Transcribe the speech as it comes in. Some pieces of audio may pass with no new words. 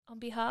On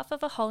behalf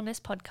of a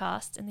Wholeness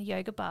podcast and the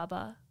Yoga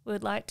Barber, we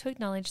would like to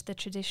acknowledge the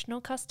traditional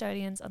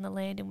custodians on the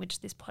land in which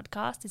this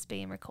podcast is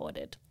being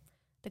recorded,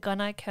 the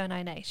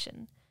Gunai-Kurnai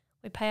Nation.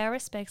 We pay our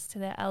respects to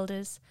their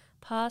elders,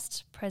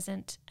 past,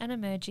 present and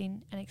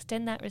emerging, and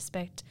extend that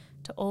respect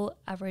to all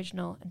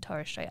Aboriginal and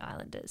Torres Strait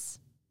Islanders.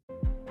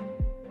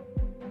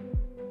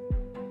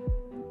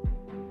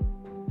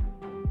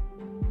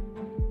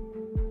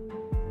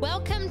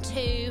 Welcome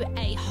to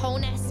a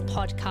Wholeness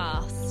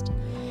podcast,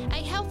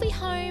 a healthy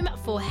home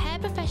for hair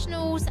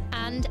professionals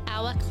and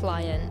our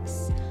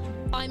clients.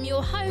 I'm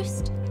your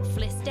host,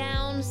 Fliss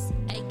Downs,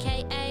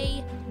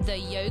 aka the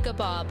Yoga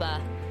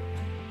Barber.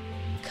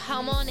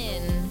 Come on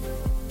in.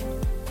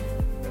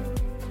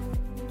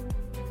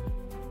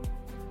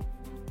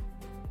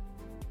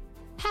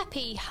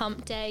 Happy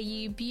hump day,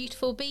 you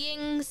beautiful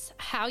beings.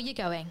 How you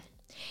going?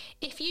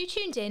 If you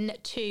tuned in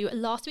to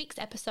last week's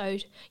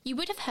episode, you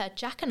would have heard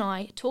Jack and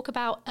I talk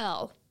about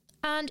Earl.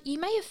 And you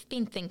may have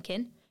been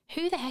thinking,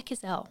 who the heck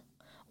is Earl?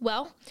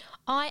 Well,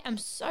 I am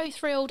so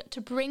thrilled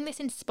to bring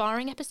this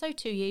inspiring episode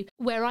to you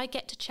where I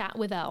get to chat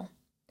with Earl.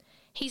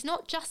 He's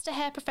not just a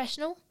hair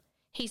professional,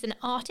 he's an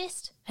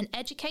artist, an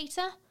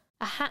educator,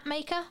 a hat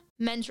maker,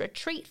 men's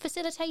retreat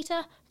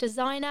facilitator,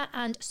 designer,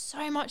 and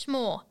so much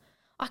more.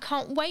 I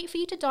can't wait for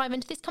you to dive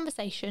into this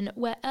conversation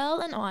where Earl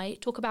and I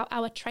talk about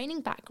our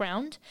training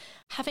background,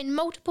 having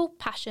multiple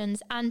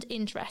passions and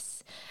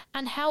interests,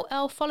 and how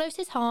Earl follows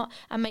his heart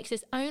and makes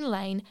his own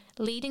lane,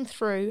 leading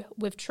through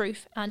with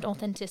truth and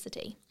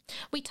authenticity.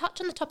 We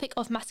touch on the topic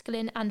of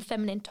masculine and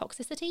feminine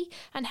toxicity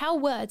and how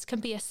words can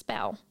be a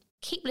spell.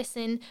 Keep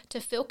listening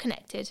to feel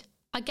connected.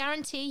 I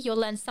guarantee you'll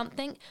learn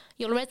something,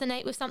 you'll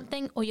resonate with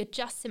something, or you'll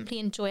just simply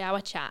enjoy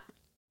our chat.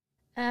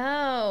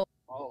 Oh,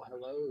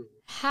 hello.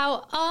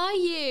 How are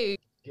you?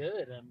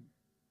 Good. I'm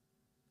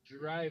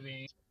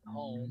driving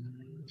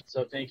home,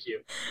 so thank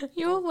you.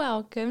 You're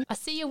welcome. I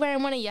see you're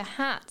wearing one of your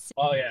hats.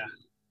 Oh, yeah.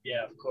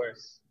 Yeah, of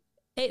course.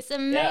 It's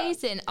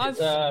amazing.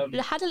 Yeah,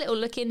 I've had a little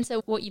look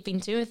into what you've been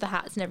doing with the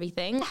hats and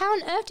everything. How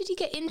on earth did you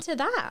get into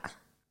that?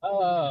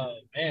 Oh,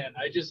 man.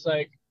 I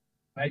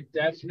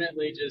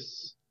definitely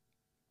just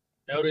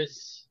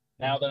notice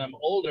now that I'm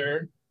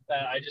older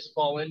that I just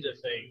fall into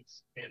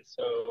things. And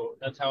so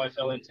that's how I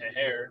fell into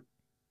hair.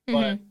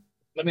 But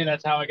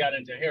that's how I got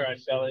into hair. I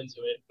fell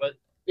into it. But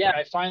yeah,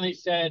 I finally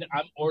said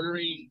I'm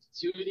ordering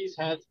 2 of these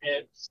hats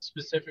and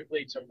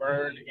specifically to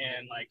burn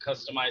and like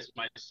customize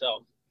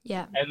myself.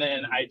 Yeah. And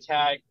then I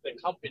tagged the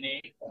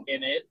company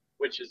in it,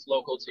 which is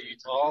local to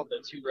Utah,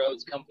 the Two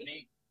Roads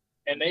company,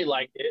 and they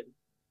liked it.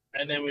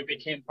 And then we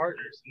became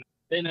partners.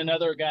 Then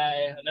another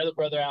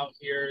brother out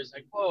here is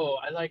like, "Whoa,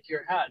 I like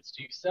your hats.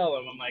 Do you sell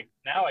them?" I'm like,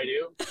 "Now I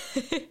do."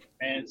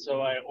 And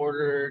so I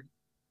ordered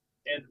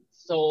and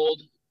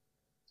sold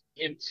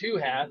him 2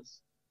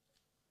 hats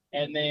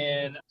and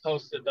then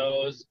posted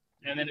those.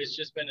 And then it's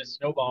just been a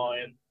snowball.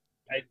 And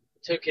I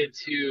took it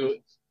to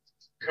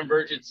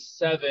Convergence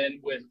 7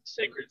 with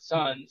Sacred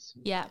Sons.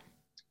 Yeah.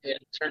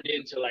 It turned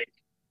into like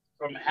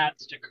from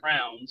hats to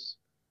crowns,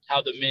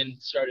 how the men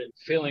started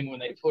feeling when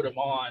they put them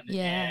on.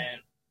 Yeah.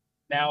 And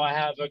now I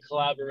have a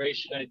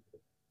collaboration. I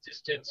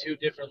just did 2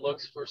 different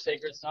looks for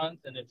Sacred Sons,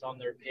 and it's on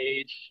their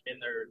page in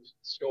their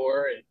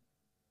store. And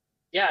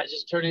yeah, it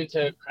just turned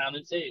into Crown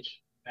and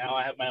Sage. Now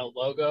I have my own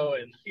logo,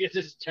 and it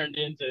just turned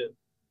into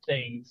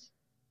things.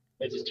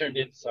 It just turned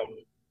into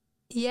something.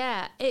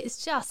 Yeah,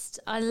 it's just,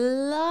 I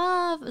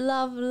love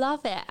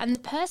it. And the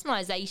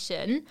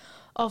personalization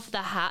of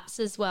the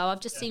hats as well. I've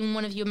just seen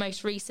one of your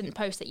most recent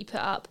posts that you put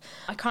up.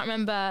 I can't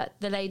remember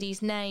the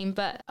lady's name,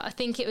 but I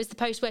think it was the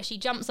post where she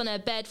jumps on her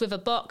bed with a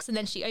box and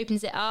then she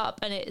opens it up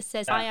and it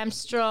says, "I am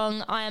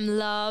strong, I am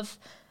love,"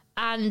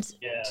 and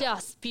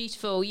just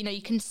beautiful. You know,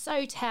 you can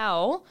so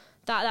tell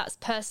that that's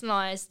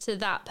personalized to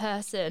that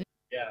person.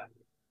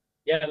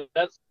 Yeah,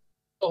 that's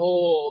the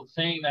whole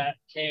thing that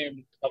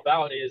came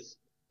about is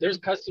there's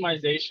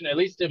customization, at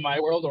least in my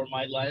world or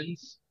my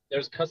lens,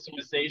 there's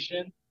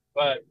customization,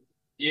 but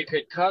you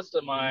could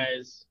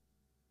customize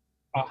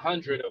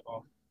 100 of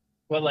them.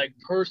 But like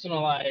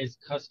personalize,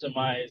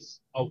 customize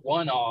a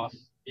one-off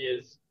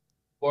is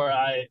where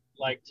I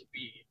like to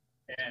be.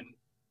 And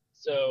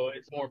so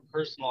it's more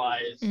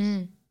personalized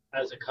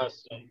as a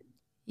custom.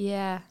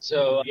 Yeah.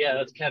 So yeah,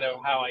 that's kind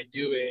of how I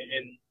do it.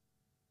 And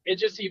it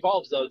just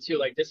evolves though too.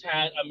 Like this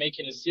hat, I'm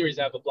making a series.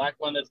 I have a black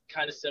one that's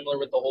kind of similar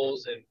with the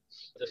holes and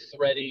the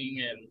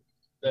threading and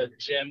the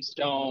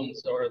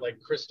gemstones or like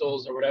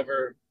crystals or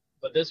whatever.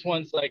 But this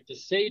one's like the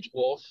Sage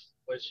Wolf,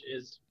 which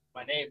is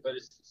my name, but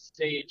it's the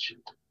sage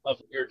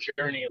of your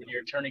journey, and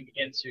you're turning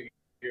into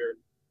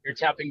you're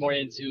tapping more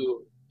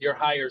into your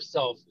higher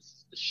self.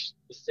 This is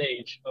the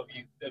sage of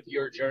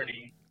your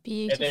journey.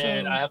 Beautiful. And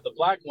then I have the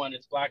black one.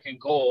 It's black and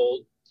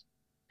gold,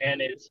 and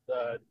it's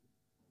the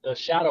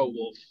Shadow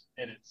Wolf,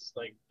 and it's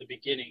like the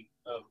beginning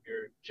of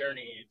your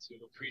journey to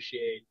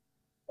appreciate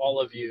all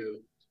of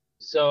you.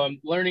 So I'm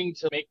learning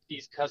to make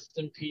these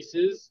custom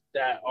pieces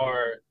that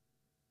are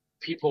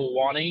people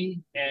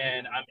wanting,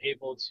 and I'm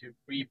able to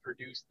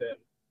reproduce them.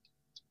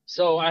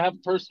 So I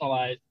have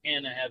personalized,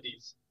 and I have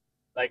these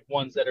like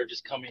ones that are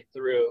just coming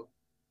through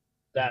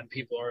that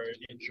people are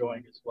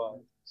enjoying as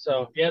well.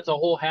 So yeah, it's a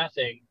whole hat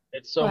thing.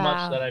 It's so much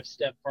Wow. that I've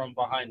stepped from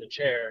behind the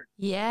chair.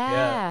 Yeah,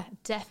 Yeah,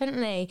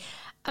 definitely.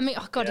 I mean,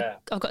 oh God, yeah,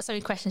 I've got so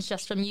many questions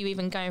just from you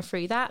even going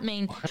through that. I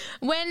mean,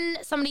 when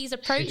somebody's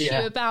approached you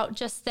yeah. about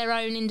just their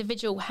own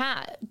individual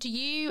hat, do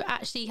you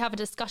actually have a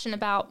discussion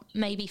about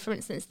maybe, for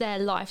instance, their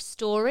life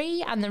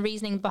story and the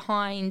reasoning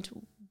behind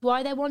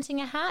why they're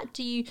wanting a hat?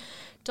 Do you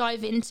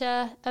dive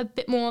into a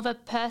bit more of a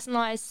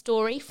personalized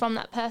story from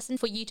that person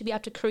for you to be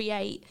able to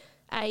create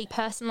a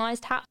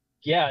personalized hat?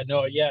 Yeah,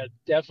 no, yeah, it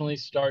definitely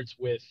starts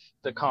with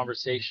the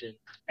conversation.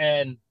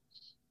 And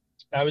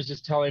I was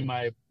just telling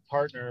my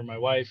partner, my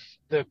wife,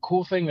 the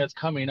cool thing that's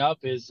coming up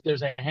is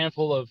there's a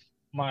handful of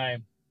my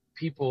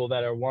people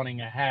that are wanting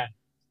a hat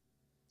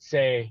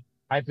say,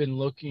 I've been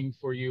looking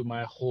for you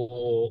my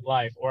whole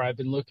life, or I've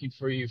been looking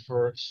for you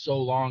for so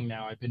long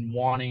now. I've been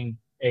wanting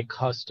a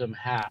custom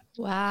hat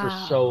for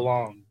so Wow.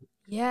 long.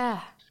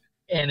 Yeah.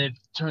 And it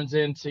turns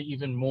into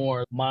even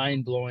more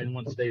mind blowing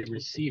once they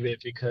receive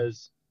it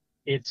because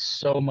it's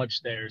so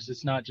much theirs.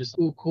 It's not just,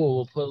 oh, cool,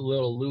 we'll put a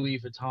little Louis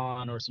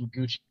Vuitton or some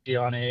Gucci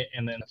on it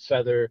and then a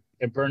feather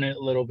and burn it a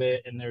little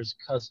bit. And there's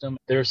custom,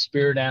 their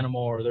spirit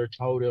animal or their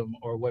totem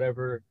or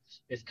whatever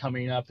is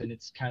coming up and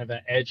it's kind of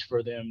an edge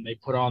for them. They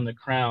put on the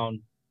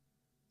crown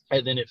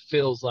and then it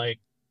feels like,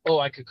 oh,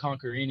 I could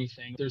conquer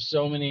anything. There's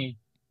so many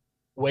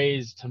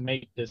ways to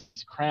make this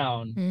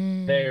crown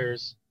Mm.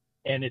 theirs,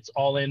 and it's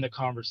all in the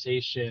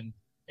conversation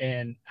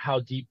and how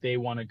deep they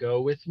want to go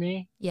with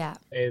me. Yeah.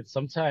 And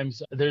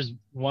sometimes there's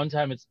one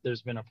time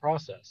there's been a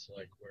process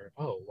like where,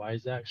 oh, why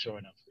is that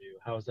showing up for you?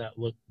 How is that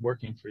look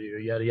working for you?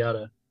 Yada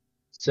yada.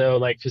 So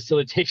like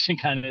facilitation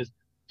kind of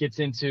gets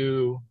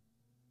into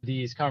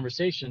these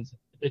conversations.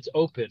 It's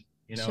open,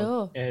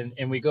 Sure. and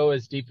we go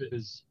as deep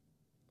as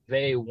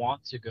they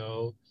want to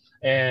go.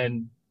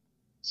 And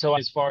so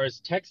as far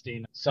as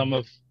texting, some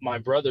of my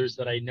brothers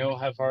that I know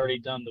have already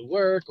done the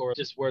work or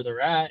just where they're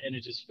at and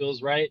it just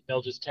feels right,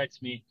 they'll just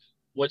text me,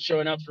 what's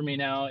showing up for me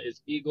now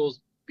is eagles,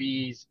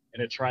 bees,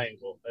 and a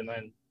triangle. And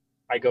then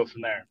I go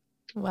from there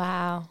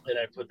Wow. and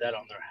I put that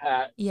on their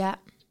hat, Yeah.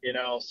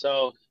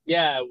 So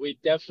yeah, we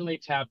definitely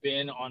tap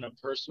in on a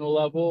personal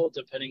level,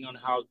 depending on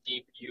how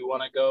deep you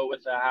want to go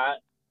with the hat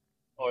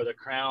or the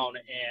crown.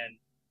 And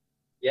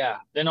yeah,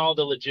 then all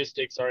the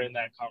logistics are in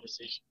that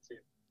conversation too,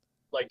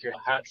 like your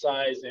hat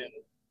size and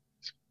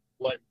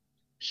what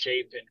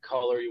shape and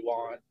color you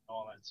want,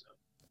 all that stuff.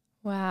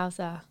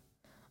 Wowza.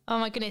 Oh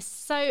my goodness.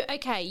 So,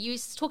 okay, you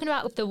was talking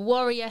about the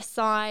warrior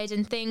side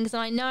and things.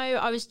 And I know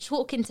I was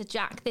talking to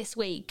Jack this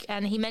week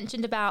and he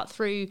mentioned about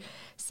through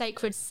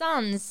Sacred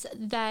Sons,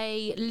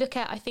 they look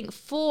at, I think,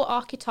 4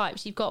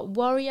 archetypes. You've got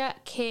warrior,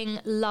 king,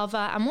 lover.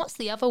 And what's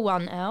the other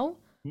one, Elle?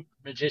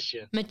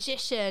 Magician.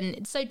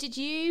 Magician. So did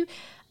you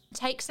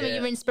take some of Yeah.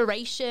 your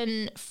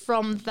inspiration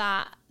from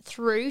that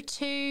through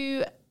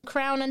to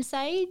Crown and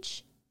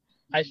Sage?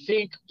 I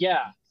think,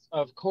 yeah,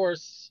 of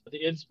course,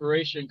 the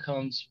inspiration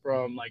comes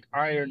from like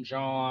Iron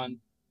John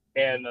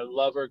and the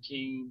Lover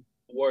King,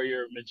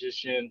 Warrior,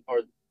 Magician,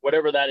 or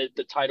whatever that is,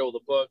 the title of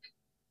the book.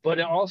 But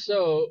it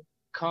also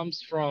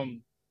comes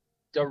from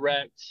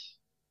direct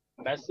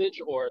message,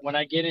 or when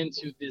I get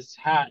into this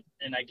hat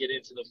and I get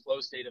into the flow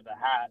state of the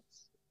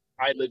hats,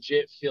 I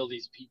legit feel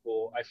these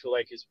people, I feel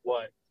like is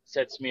what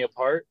sets me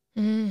apart.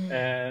 Mm.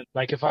 And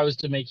like if I was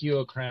to make you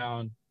a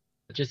crown,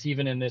 just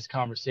even in this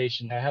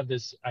conversation,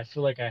 I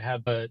feel like I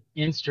have an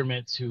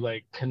instrument to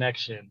like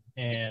connection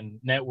and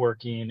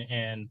networking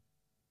and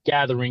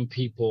gathering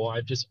people.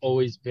 I've just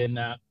always been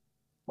that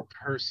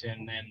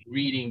person and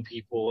reading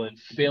people and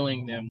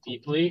feeling them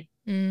deeply,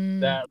 Mm.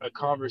 that a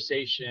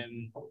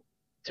conversation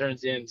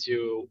turns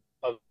into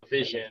a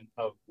vision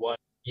of what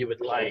you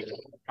would like.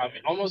 I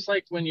mean, almost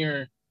like when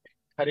you're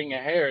cutting a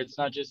hair, it's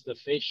not just the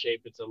face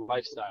shape, it's a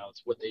lifestyle.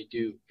 It's what they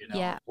do,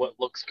 Yeah. what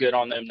looks good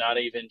on them, not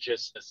even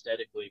just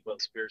aesthetically,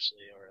 but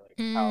spiritually, or like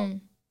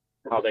Mm.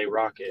 how they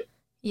rock it.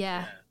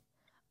 Yeah. Yeah.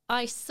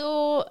 I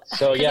saw,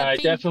 So because yeah, I've I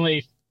been,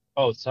 definitely,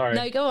 oh, sorry.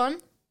 no, go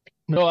on.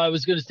 No, I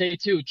was going to say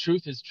too,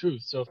 truth is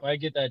truth. So if I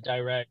get that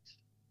direct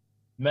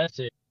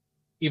message,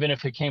 even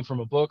if it came from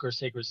a book or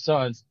Sacred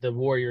Sons, the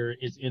warrior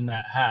is in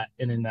that hat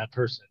and in that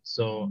person.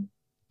 So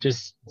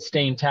just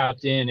staying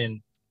tapped in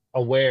and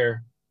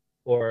aware,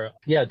 or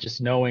yeah, just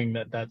knowing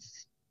that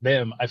that's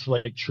them. I feel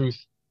like truth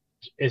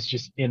is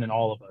just in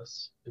all of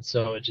us. And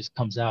so it just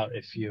comes out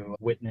if you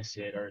witness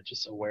it or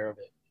just aware of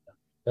it.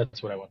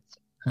 That's what I want to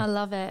say. I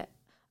love it.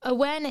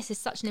 Awareness is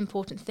such an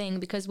important thing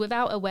because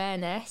without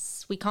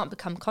awareness, we can't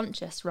become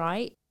conscious,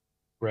 right?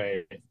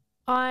 Right.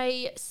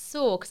 I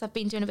saw, because I've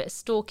been doing a bit of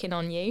stalking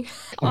on you,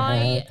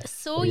 I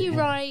saw you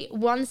write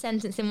one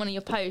sentence in one of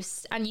your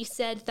posts and you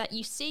said that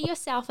you see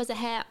yourself as a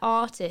hair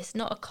artist,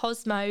 not a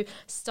Cosmo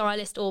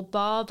stylist or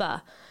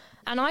barber.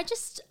 And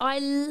I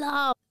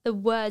love the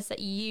words that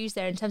you use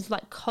there in terms of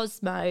like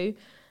Cosmo,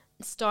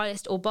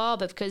 stylist or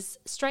barber? Because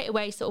straight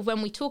away, sort of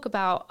when we talk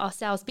about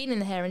ourselves being in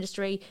the hair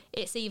industry,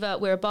 it's either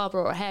we're a barber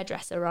or a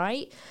hairdresser,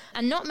 right?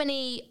 And not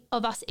many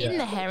of us in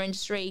the hair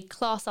industry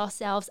class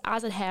ourselves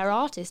as a hair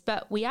artist,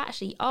 but we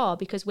actually are,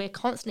 because we're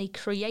constantly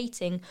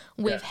creating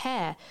with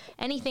hair.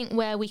 Anything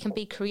where we can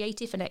be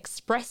creative and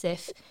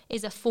expressive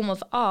is a form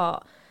of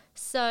art.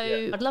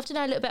 So I'd love to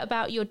know a little bit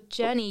about your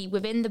journey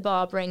within the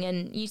barbering.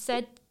 And you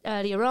said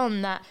earlier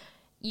on that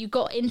you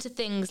got into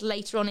things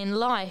later on in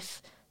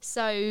life.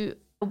 So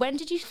when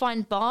did you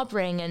find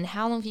barbering, and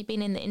how long have you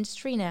been in the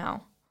industry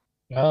now?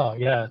 Oh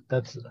yeah,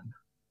 that's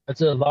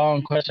a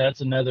long question.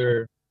 That's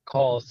another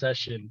call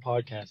session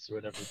podcast or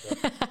whatever.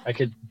 But I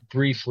could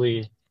debrief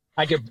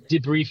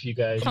you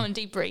guys. Come on,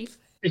 debrief.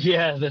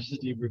 Yeah, that's a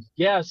debrief.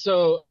 Yeah,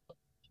 so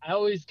I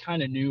always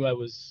kind of knew I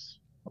was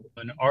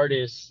an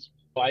artist.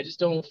 I just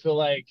don't feel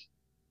like,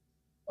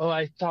 oh,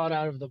 I thought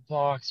out of the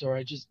box, or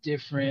I just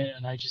different,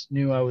 and I just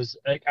knew I was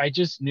like, I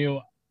just knew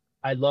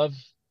I love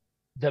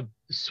the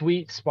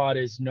sweet spot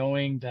is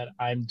knowing that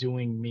I'm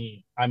doing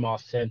me. I'm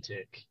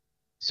authentic.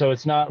 So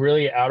it's not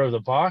really out of the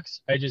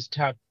box. I just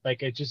I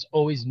just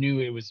always knew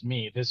it was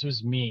me. This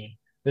was me.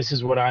 This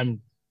is what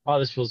oh,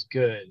 this feels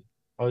good.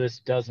 Oh, this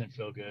doesn't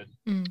feel good.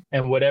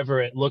 And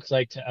whatever it looks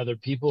like to other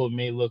people, it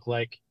may look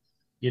like,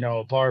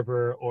 a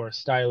barber or a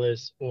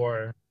stylist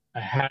or a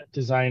hat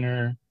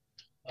designer,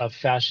 a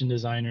fashion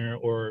designer,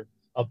 or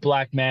a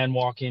black man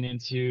walking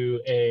into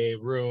a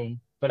room.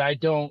 But I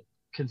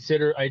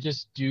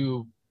just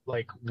do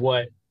like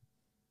what,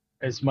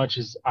 as much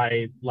as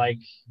I like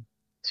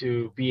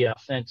to be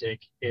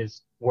authentic,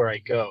 is where I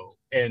go.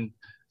 And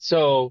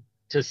so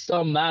to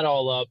sum that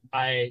all up,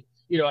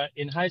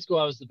 in high school,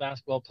 I was the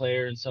basketball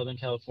player in Southern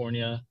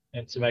California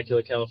and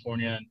Temecula,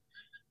 California, and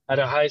at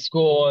a high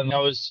school, and I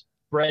was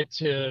bred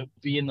to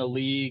be in the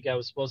league. I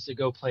was supposed to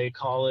go play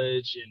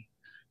college and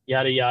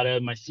yada, yada.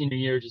 My senior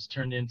year just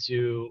turned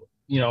into,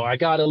 I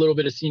got a little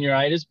bit of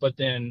senioritis, but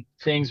then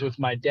things with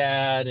my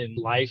dad and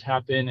life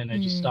happened, and I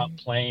just stopped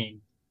playing.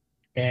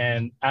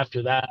 And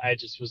after that, I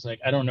just was like,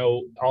 I don't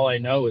know. All I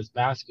know is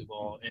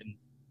basketball and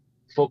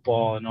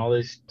football and all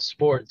these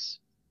sports.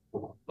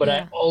 But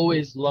I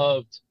always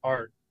loved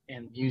art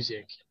and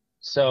music.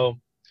 So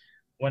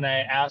when I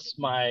asked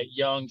my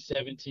young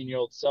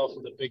 17-year-old self,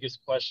 the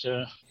biggest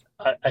question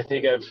I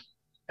think I've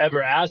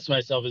ever asked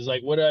myself is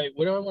like, what do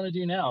I want to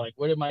do now? Like,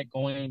 what am I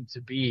going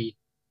to be?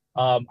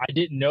 I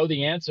didn't know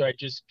the answer. I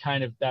just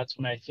that's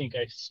when I think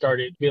I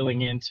started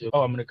feeling into,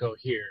 oh, I'm going to go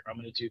here. I'm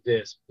going to do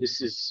this. This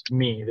is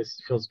me.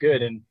 This feels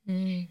good. And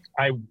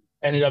I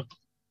ended up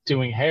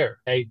doing hair.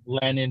 I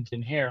landed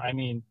in hair. I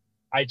mean,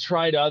 I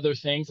tried other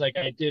things. Like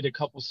I did a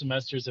couple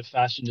semesters of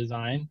fashion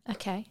design.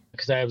 Okay.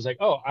 Because I was like,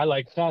 oh, I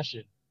like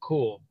fashion.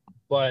 Cool.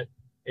 But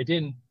it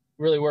didn't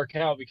really work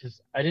out because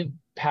I didn't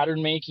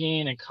pattern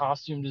making and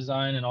costume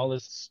design and all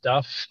this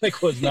stuff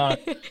was not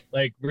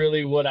like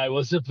really what I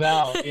was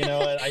about,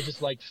 I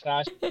just liked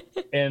fashion,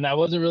 and I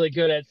wasn't really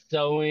good at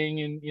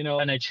sewing,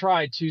 and I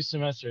tried 2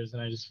 semesters,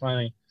 and I just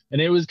finally, and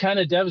it was kind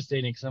of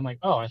devastating because I'm like,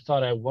 oh, I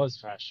thought I was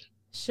fashion.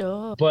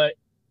 Sure. But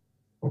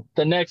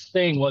the next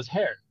thing was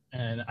hair,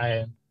 and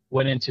I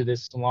went into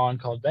this salon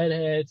called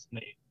Bedheads,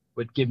 and they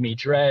would give me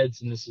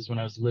dreads, and this is when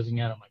I was living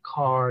out of my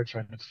car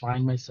trying to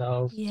find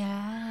myself.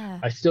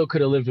 I still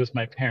could have lived with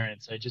my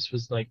parents. I just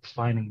was like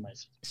finding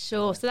myself.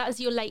 Sure. So that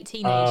was your late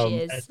teenage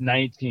years. At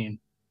 19.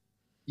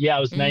 I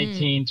was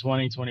 19,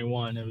 20,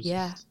 21. It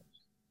was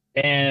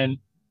and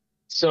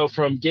so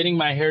from getting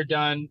my hair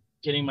done,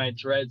 getting my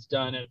dreads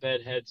done at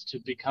Bedheads, to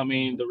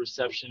becoming the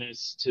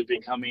receptionist, to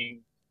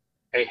becoming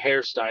a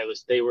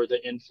hairstylist, they were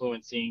the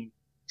influencing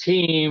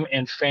team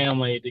and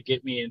family to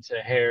get me into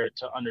hair,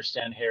 to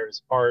understand hair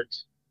as art.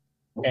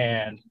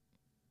 And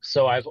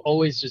so I've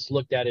always just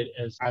looked at it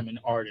as I'm an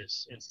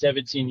artist. In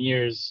 17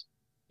 years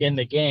in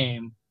the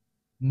game,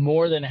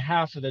 more than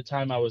half of the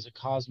time I was a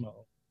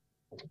Cosmo.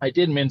 I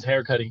did men's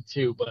hair cutting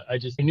too, but I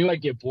knew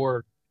I'd get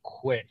bored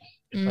quick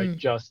if I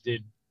just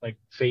did like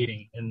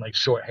fading and like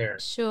short hair.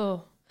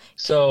 Sure.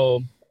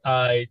 So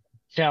I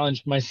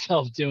challenged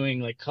myself doing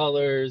like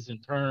colors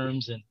and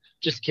perms and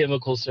just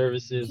chemical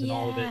services and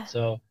all of it.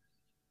 So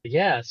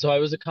I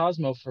was a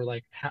Cosmo for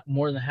like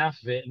more than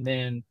half of it. And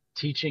then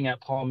teaching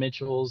at Paul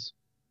Mitchell's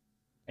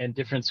and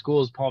different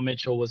schools, Paul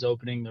Mitchell was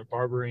opening their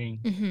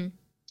barbering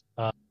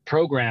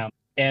program,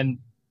 and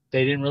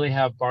they didn't really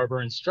have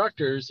barber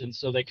instructors. And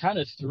so they kind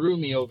of threw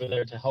me over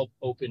there to help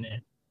open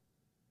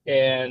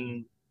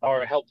it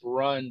or help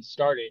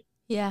start it.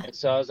 Yeah. And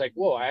so I was like,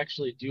 whoa, I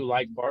actually do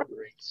like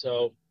barbering.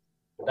 So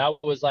that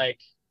was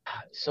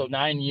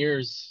 9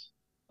 years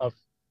of,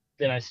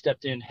 then I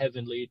stepped in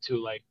heavily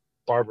to like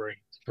barbering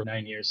for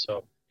 9 years.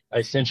 So I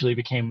essentially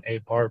became a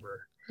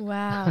barber.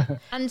 Wow.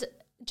 And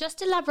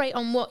just elaborate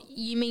on what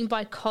you mean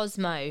by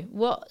Cosmo.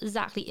 What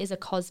exactly is a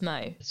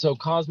Cosmo? So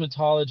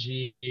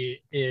cosmetology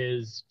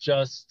is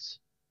just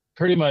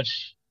pretty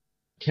much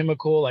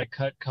chemical, like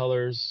cut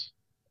colors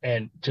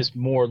and just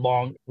more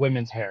long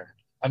women's hair.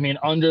 I mean,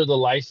 under the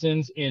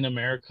license in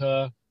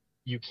America,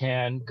 you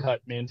can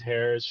cut men's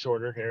hair,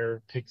 shorter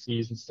hair,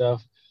 pixies and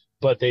stuff.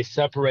 but they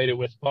separate it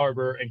with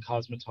barber and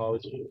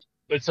cosmetology.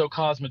 But so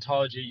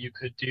cosmetology, you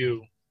could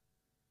do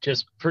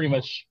just pretty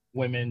much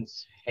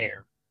women's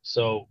hair.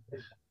 So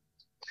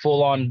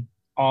full on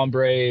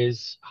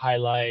ombres,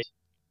 highlight,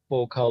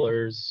 full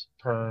colors,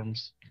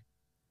 perms,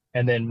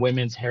 and then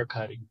women's hair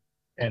cutting.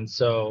 And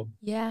so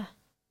Yeah.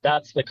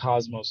 that's the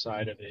Cosmo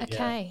side of it. Yeah.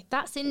 Okay.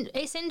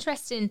 It's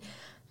interesting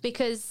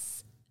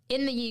because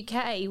in the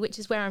UK, which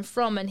is where I'm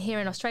from, and here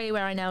in Australia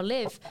where I now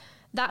live,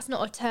 that's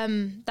not a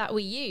term that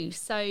we use.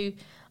 So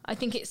I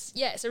think it's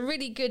a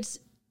really good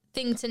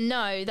thing to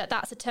know that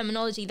that's a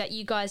terminology that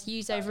you guys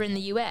use over in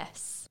the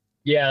US.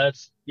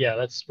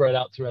 That's spread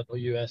out throughout the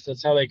US.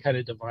 That's how they kind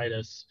of divide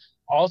us.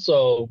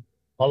 Also,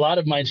 a lot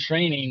of my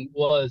training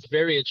was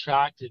very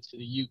attracted to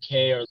the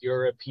UK or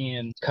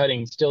European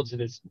cutting still to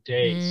this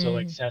day. So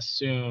like Mm.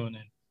 Sassoon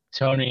and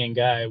Tony and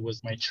Guy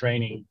was my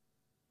training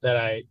that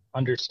I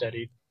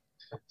understudied.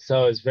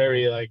 So it's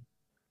very like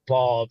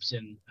bobs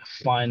and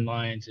fine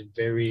lines and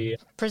very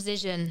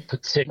Precision.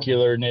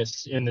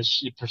 particularness in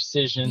the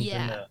precisions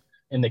Yeah,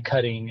 in the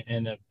cutting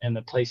and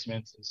the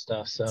placements and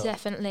stuff. So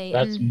definitely.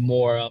 that's And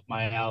more up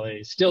my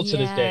alley. Still to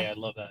this yeah. day, I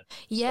love that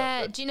stuff.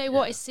 Yeah. But Do you know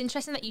what? yeah, It's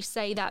interesting that you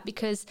say that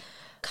because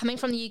coming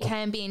from the UK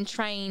and being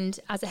trained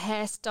as a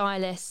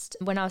hairstylist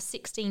when I was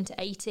 16 to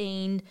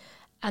 18,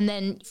 and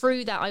then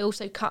through that, I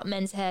also cut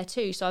men's hair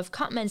too. So I've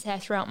cut men's hair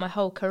throughout my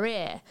whole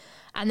career.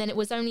 And then it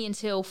was only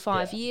until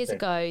 5 years same.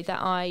 ago that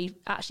I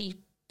actually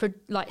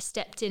like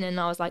stepped in and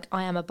I was like,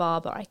 I am a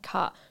barber. I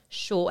cut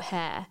short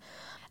hair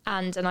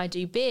and I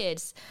do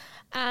beards.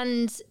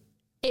 And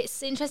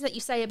it's interesting that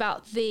you say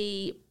about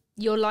you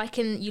like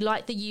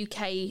the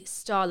UK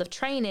style of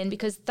training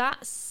because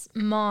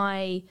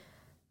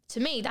to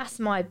me, that's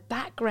my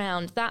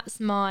background. That's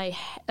my,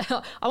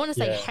 I want to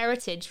say Yeah,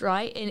 heritage,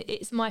 right? And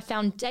it's my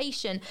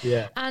foundation.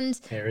 yeah, And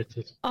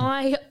heritage.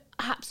 I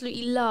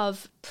absolutely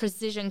love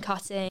precision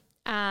cutting.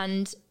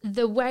 And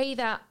the way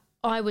that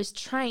I was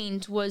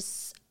trained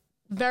was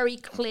very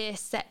clear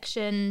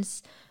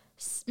sections,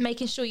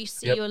 making sure you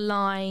see Yep. your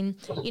line,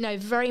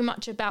 very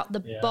much about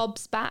the Yeah,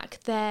 bobs back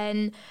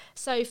then.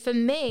 So for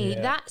me,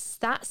 yeah,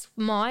 that's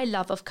my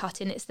love of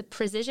cutting. It's the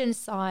precision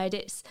side.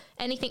 It's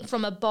anything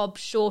from a bob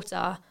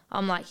shorter.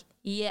 I'm like,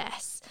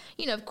 yes.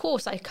 Of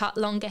course I cut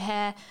longer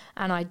hair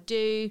and I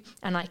do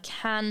and I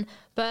can,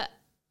 but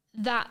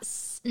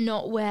that's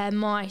not where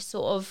my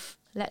sort of,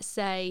 let's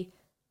say,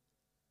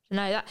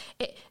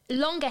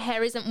 longer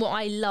hair isn't what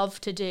I love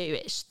to do.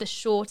 It's the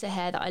shorter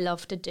hair that I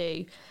love to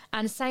do.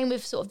 And same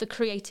with sort of the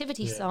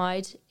creativity yeah,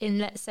 side in,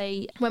 let's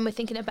say, when we're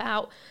thinking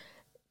about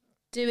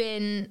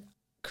doing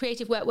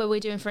creative work where we're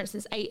doing, for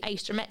instance,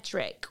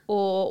 astrometric,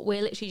 or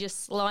we're literally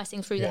just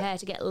slicing through the yeah. hair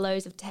to get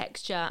loads of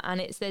texture and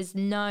there's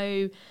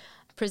no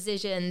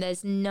precision,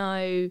 there's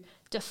no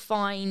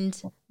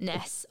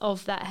definedness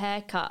of that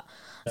haircut.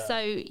 So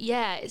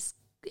yeah,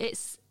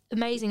 it's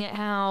amazing at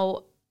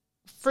how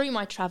through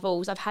my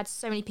travels, I've had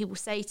so many people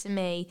say to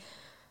me,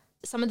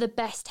 some of the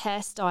best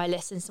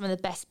hairstylists and some of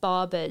the best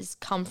barbers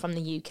come from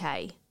the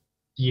UK.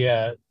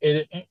 Yeah,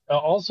 it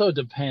also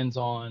depends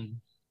on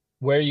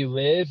where you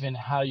live and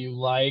how you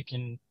like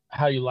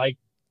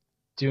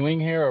doing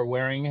hair or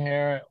wearing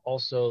hair.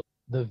 Also,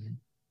 the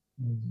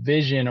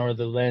vision or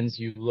the lens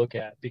you look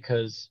at,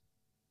 because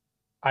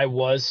I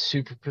was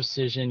super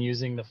precision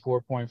using the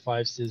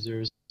 4.5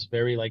 scissors,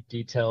 very like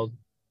detailed.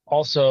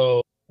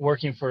 Also,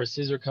 working for a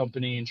scissor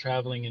company and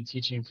traveling and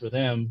teaching for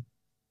them,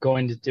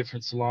 going to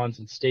different salons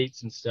and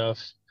states and stuff,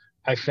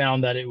 I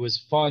found that it was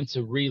fun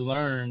to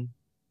relearn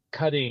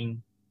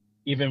cutting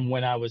even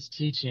when I was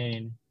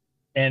teaching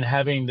and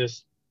having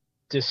this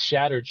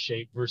shattered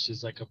shape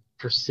versus like a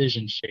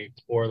precision shape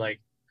or like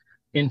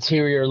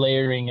interior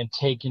layering and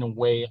taking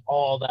away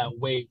all that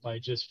weight by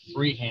just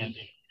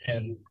freehanding.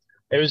 And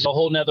it was a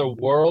whole nother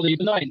world.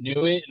 Even though I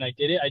knew it and I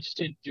did it, I just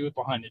didn't do it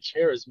behind the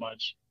chair as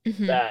much.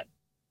 Hmm. That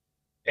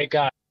it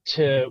got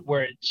to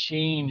where it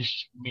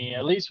changed me.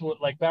 At least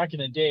like back in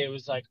the day, it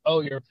was like,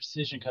 oh, you're a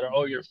precision cutter.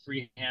 Oh, you're a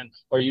freehand,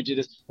 or you do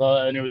this.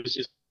 And it was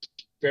just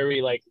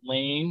very like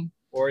lane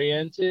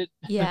oriented.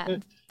 Yeah,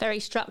 very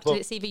structured. But,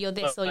 It's either you're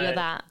this or you're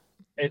but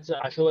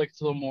that. I feel like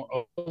it's a little more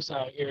open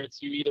out here.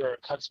 It's you either a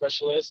cut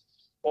specialist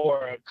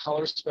or a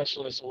color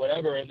specialist or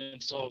whatever. And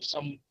then so if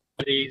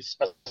somebody's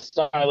a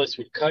stylist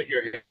would cut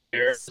your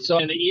hair. So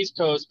in the East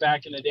Coast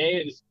back in the day,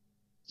 it's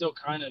still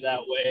kind of that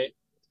way.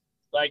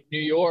 Like New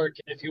York,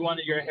 if you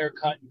wanted your hair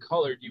cut and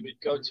colored, you would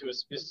go to a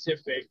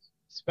specific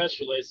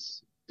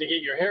specialist to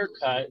get your hair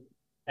cut,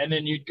 and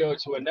then you'd go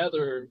to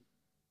another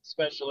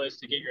specialist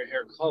to get your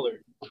hair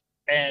colored.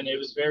 And it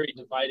was very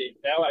divided.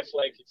 Now I feel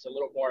like it's a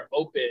little more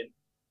open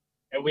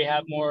and we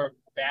have more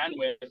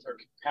bandwidth or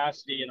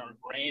capacity in our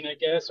brain, I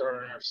guess,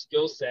 or in our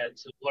skill set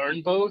to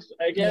learn both,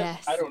 I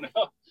guess. I Yes. don't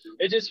know.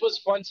 It just was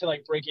fun to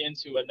like break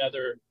into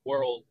another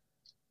world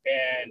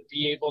and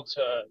be able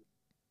to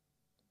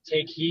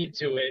take heed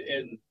to it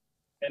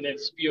and then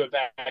spew it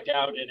back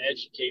out and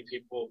educate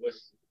people with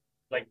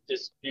like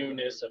this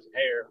newness of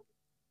hair.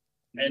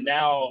 And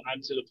now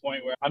I'm to the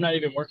point where I'm not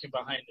even working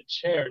behind the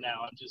chair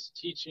now. I'm just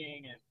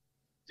teaching and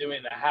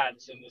doing the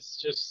hats, and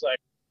it's just like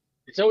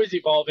it's always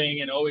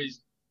evolving and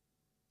always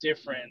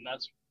different. And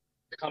that's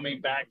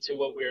coming back to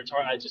what we were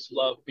talking. I just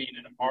love being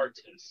an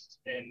artist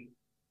and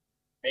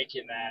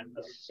making that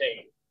a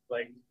thing,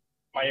 like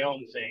my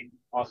own thing,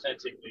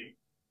 authentically.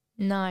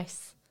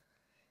 Nice.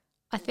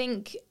 I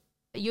think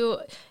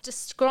you're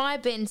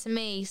describing to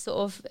me sort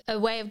of a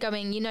way of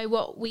going, you know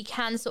what, we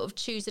can sort of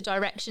choose a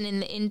direction in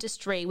the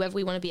industry, whether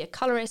we want to be a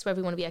colorist, whether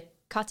we want to be a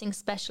cutting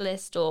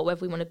specialist, or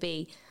whether we want to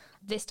be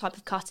this type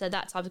of cutter,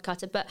 that type of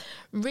cutter. But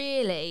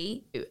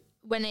really,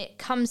 when it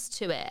comes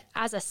to it,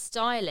 as a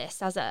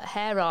stylist, as a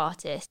hair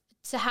artist,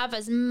 to have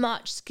as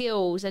much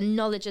skills and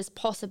knowledge as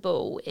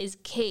possible is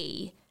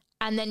key.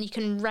 And then you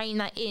can rein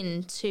that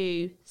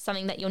into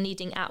something that you're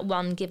needing at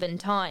one given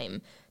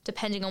time.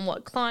 Depending on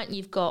what client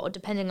you've got, or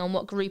depending on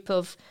what group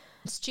of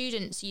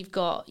students you've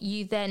got,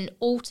 you then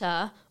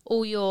alter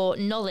all your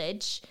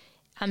knowledge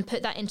and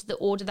put that into the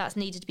order that's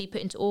needed to be put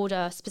into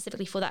order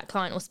specifically for that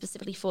client or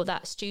specifically for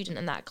that student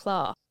and that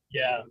class.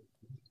 Yeah.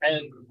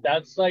 And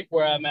that's like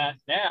where I'm at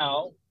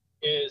now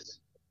is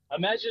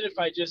imagine if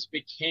I just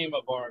became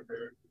a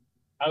barber.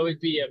 I would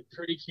be a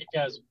pretty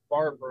kick-ass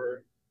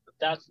barber, but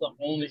that's the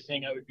only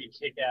thing I would be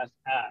kick-ass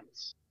at.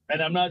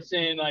 And I'm not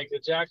saying like a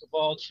jack of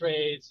all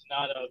trades,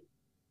 not a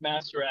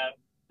master at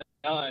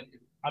none.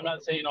 I'm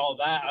not saying all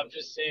that. I'm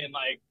just saying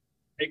like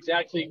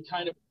exactly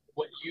kind of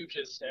what you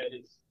just said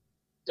is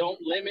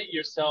don't limit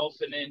yourself,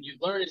 and then you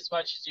learn as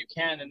much as you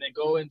can and then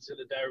go into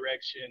the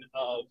direction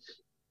of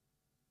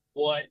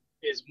what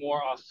is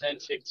more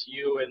authentic to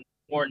you and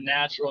more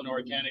natural and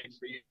organic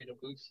for you to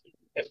move through.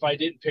 If I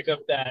didn't pick up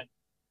that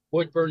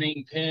wood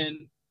burning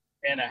pin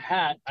and a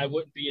hat, I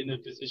wouldn't be in the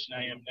position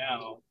I am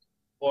now.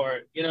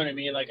 Or, you know what I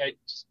mean? Like I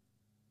just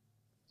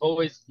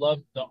always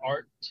loved the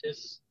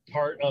artist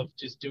part of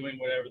just doing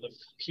whatever the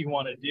fuck you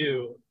want to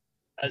do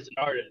as an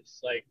artist.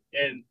 Like,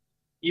 and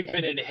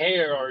even in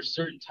hair or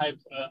certain type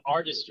of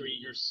artistry,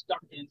 you're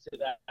stuck into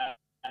that.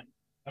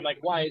 I'm like,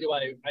 why do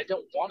I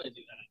don't want to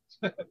do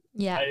that.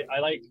 Yeah. I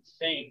like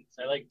things.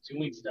 I like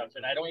doing stuff,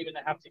 and I don't even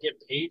have to get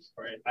paid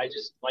for it. I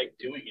just like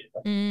doing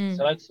it.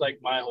 So that's like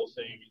my whole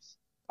thing is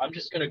I'm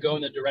just going to go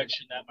in the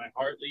direction that my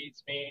heart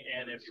leads me.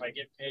 And if I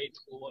get paid,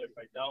 cool. If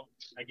I don't,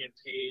 I get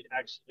paid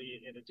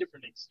actually in a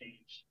different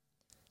exchange.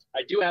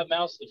 I do have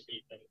mouths to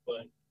feed them,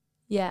 but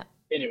yeah.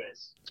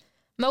 Anyways.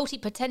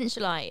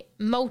 Multi-potentialite,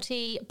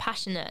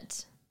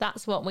 multi-passionate.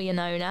 That's what we are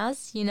known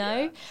as, you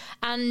know? Yeah.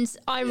 And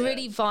I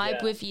really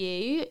vibe with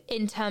you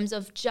in terms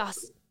of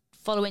just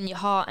following your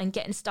heart and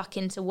getting stuck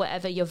into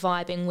whatever you're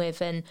vibing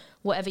with and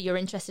whatever you're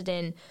interested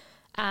in.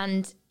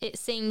 And it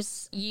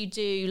seems you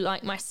do,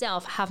 like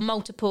myself, have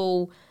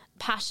multiple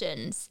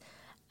passions.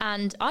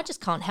 And I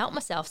just can't help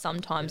myself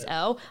sometimes,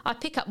 Earl. I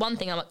pick up one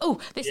thing, I'm like, oh,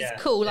 this is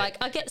cool. Like,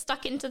 I get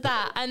stuck into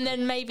that. And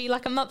then maybe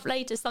like a month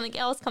later, something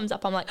else comes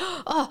up. I'm like,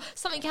 oh,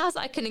 something else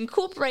I can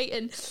incorporate.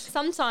 And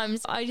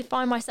sometimes I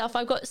find myself,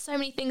 I've got so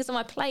many things on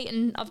my plate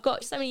and I've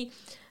got so many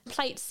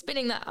plates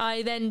spinning that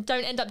I then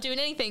don't end up doing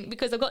anything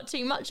because I've got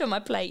too much on my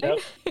plate. Yep.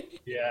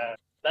 Yeah.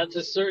 That's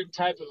a certain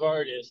type of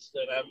artist,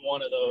 and I'm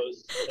one of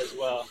those as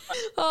well.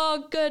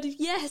 Oh, good.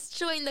 Yes,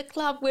 join the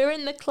club. We're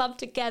in the club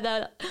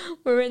together.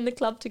 We're in the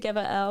club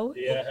together, Elle.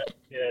 Yeah,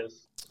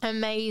 yes.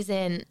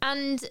 Amazing.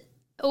 And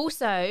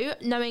also,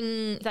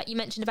 knowing that you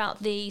mentioned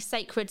about the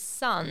Sacred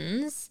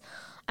Sons,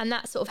 and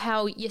that's sort of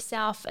how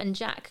yourself and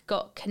Jack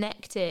got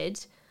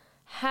connected.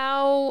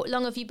 How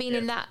long have you been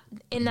in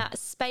that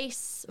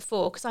space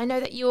for? Because I know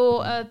that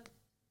you're a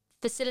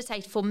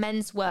facilitator for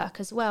men's work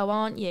as well,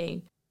 aren't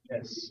you?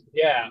 Yes.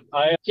 Yeah.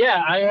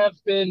 I have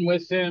been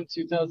with him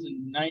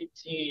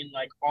 2019,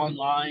 like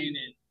online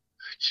and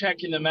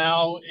checking them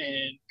out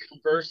and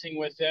conversing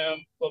with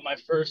them. But my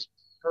first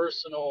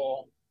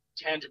personal,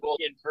 tangible,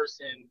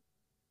 in-person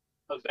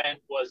event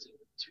was in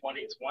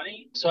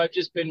 2020. So I've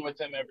just been with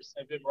them ever since.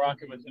 I've been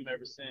rocking with them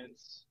ever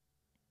since.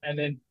 And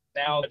then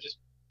now I've just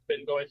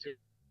been going through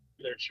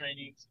their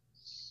trainings,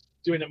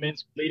 doing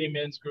leading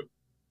men's group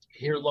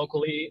here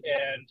locally.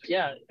 And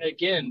yeah,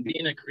 again,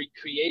 being a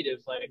creative,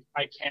 like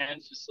I can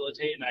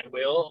facilitate and I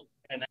will,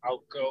 and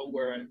I'll go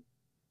where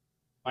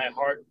my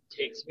heart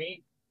takes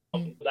me.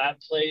 That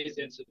plays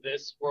into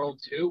this world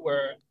too,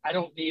 where I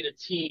don't need a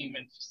team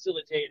and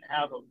facilitate and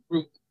have a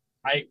group.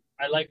 I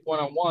like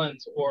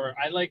one-on-ones, or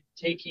I like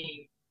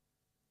taking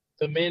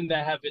the men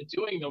that have been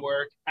doing the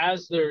work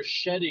as they're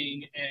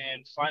shedding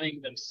and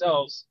finding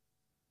themselves.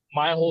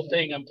 My whole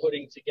thing I'm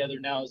putting together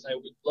now is I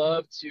would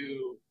love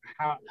to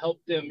help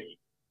them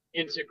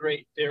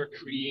integrate their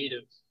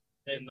creative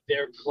and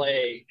their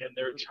play and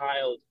their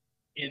child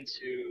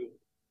into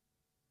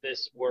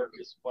this work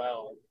as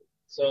well.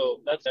 So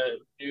that's a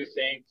new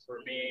thing for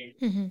me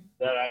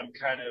that I'm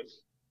kind of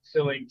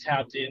feeling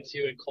tapped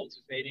into and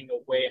cultivating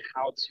a way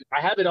how to.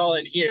 I have it all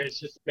in here. It's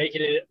just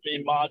making it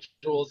in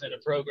modules in a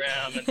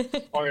program,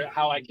 and, or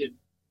how I could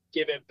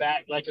give it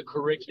back like a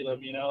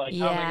curriculum, you know, like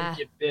how am I going to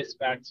give this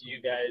back to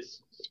you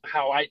guys,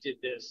 how I did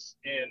this.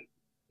 And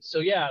so,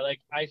 yeah,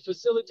 like I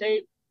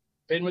facilitate,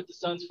 been with the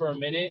Suns for a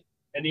minute.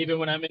 And even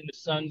when I'm in the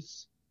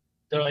Suns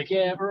they're like,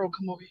 yeah, Earl,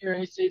 come over here.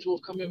 Hey, Sage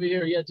Wolf, come over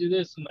here. Yeah, do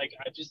this. And like,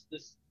 I'm just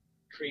this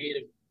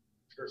creative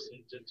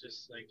person to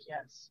just like,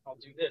 yes, I'll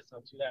do this,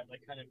 I'll do that. I'm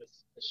like kind of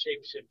a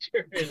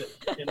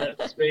shapeshifter in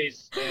that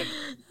space.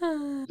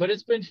 But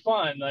it's been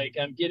fun. Like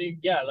I'm getting,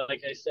 yeah,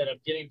 like I said, I'm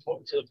getting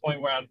to the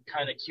point where I'm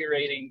kind of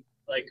curating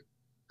like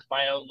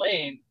my own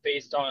lane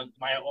based on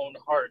my own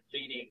heart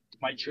leading,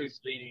 my truth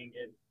leading,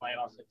 and my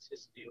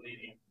authenticity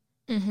leading.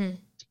 Mm-hmm.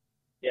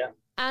 Yeah.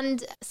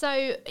 And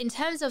so in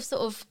terms of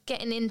sort of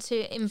getting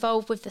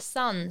involved with the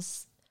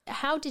sons,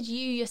 how did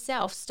you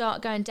yourself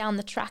start going down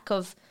the track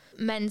of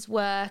men's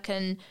work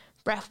and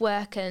breath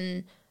work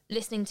and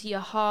listening to your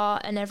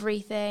heart and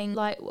everything?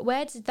 Like,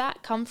 where did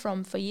that come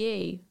from for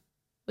you?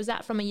 Was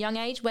that from a young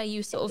age where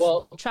you sort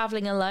of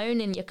traveling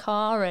alone in your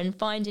car and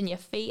finding your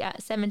feet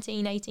at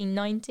 17, 18,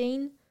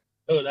 19?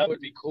 Oh, that would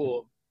be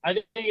cool. I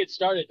think it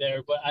started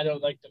there, but I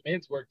don't like the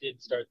men's work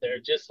didn't start there.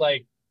 Just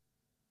like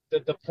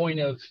the point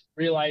of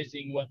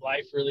realizing what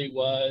life really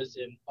was,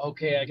 and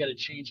okay, I got to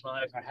change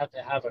my life. I have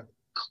to have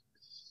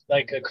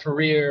a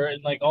career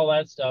and like all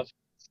that stuff.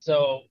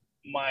 So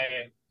my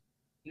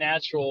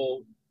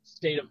natural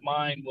state of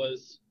mind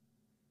was,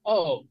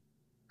 oh,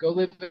 go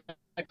live in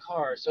a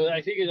car. So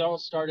I think it all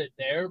started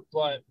there,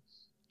 but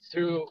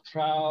through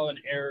trial and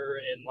error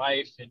in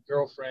life and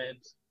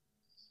girlfriends,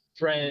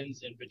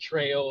 friends, and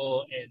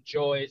betrayal and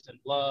joys and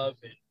love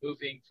and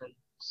moving from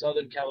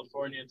Southern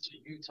California to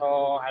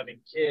Utah, having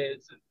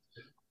kids.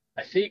 And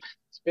I think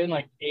it's been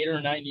like 8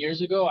 or 9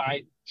 years ago,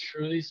 I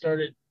truly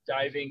started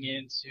diving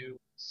into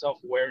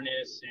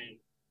self-awareness, and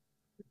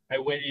I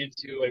went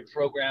into a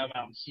program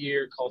out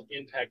here called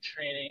Impact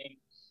Training,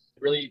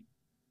 really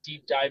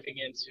deep diving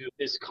into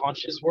this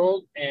conscious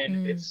world.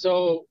 And it's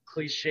so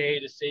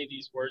cliche to say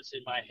these words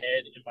in my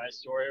head, in my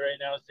story right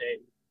now, say,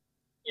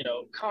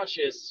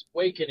 conscious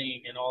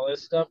awakening and all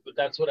this stuff, but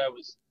that's what I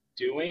was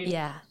doing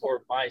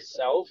for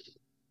myself.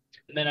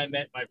 And then I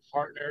met my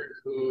partner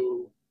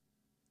who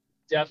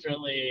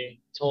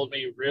definitely told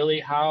me really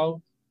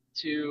how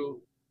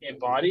to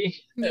embody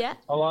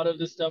a lot of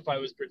the stuff I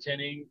was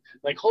pretending,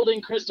 like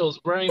holding crystals,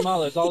 wearing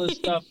malas, all this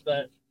stuff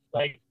that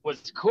like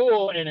was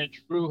cool and it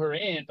drew her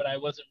in, but I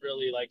wasn't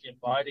really like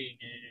embodying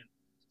it.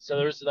 So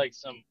there was like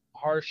some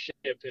hardship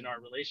in our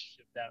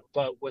relationship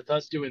but with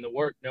us doing the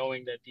work,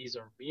 knowing that these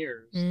are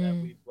mirrors, that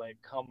we've like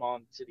come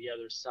on to the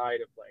other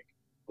side of like,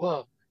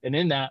 whoa. And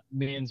in that,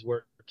 men's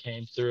work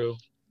came through.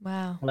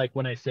 Wow. Like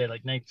when I say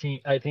like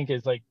 19, I think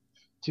it's like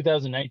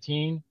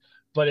 2019,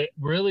 but it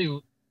really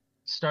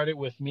started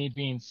with me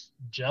being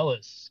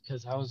jealous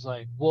because I was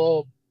like,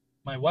 well,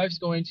 my wife's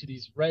going to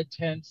these red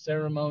tent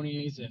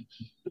ceremonies and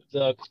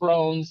the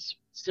crones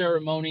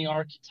ceremony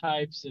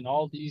archetypes and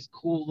all these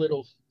cool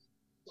little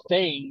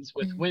things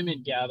with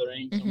women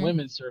gatherings and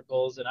women's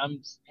circles, and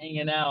I'm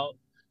hanging out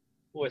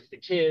with the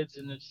kids,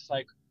 and it's just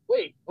like,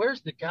 wait,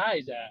 where's the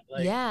guys at?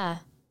 Like,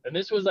 and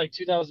this was like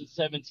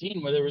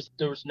 2017 where there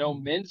was no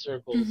men's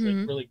circles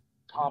like really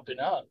popping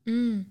up.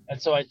 And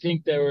so I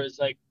think there was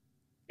like,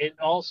 it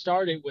all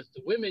started with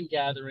the women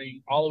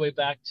gathering all the way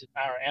back to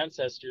our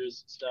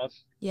ancestors stuff.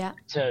 Yeah.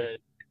 To,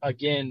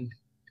 again,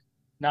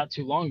 not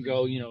too long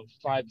ago,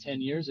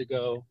 5-10 years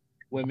ago,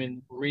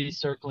 women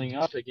recircling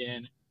up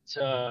again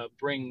to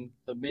bring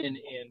the men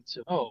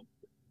into,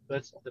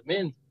 the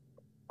men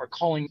are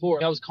calling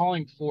forth. I was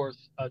calling forth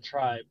a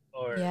tribe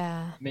or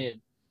men.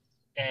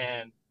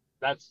 And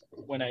that's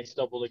when I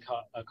stumbled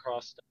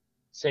across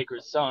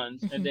Sacred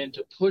Sons. And then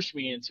to push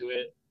me into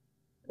it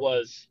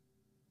was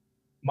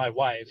my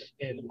wife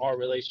and our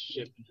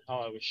relationship and how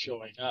I was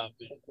showing up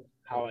and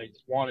how I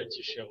wanted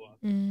to show up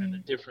and the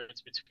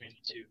difference between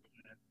the two.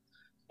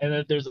 And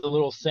then there's a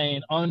little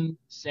saying,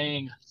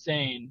 saying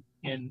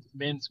in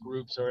men's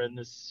groups or in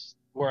this,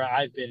 where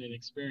I've been in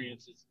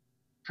experiences,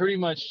 pretty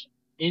much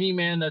any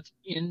man that's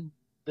in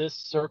this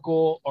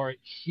circle or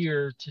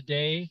here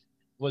today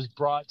was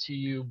brought to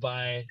you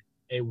by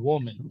a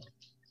woman,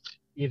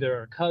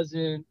 either a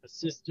cousin, a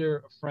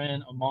sister, a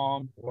friend, a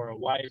mom, or a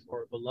wife,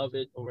 or a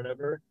beloved, or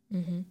whatever.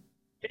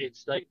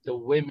 It's like the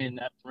women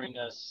that bring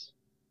us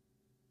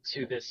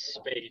to this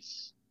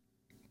space,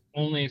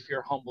 only if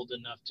you're humbled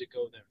enough to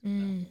go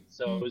there.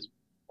 So it was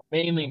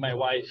mainly my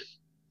wife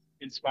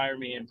inspired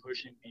me and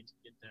pushing me to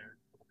get there.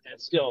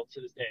 And still to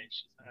this day,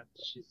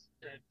 she's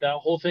that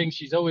whole thing,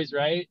 she's always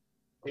right.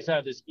 We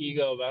have this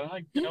ego about it. I'm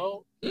like,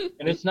 no.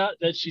 And it's not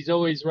that she's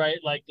always right,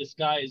 like the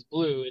sky is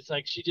blue. It's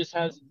like she just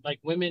has, like,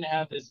 women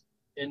have this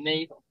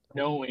innate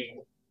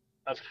knowing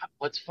of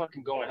what's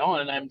fucking going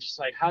on. And I'm just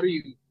like, how do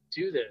you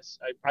do this?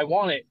 I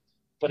want it,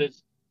 but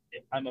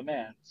I'm a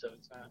man, so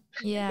it's not.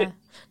 Yeah.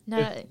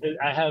 No.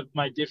 I have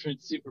my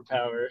different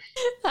superpower.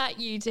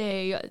 That you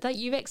do. That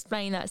you've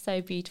explained that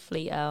so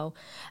beautifully, Earl.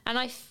 And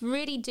I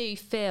really do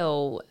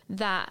feel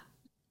that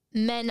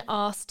men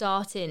are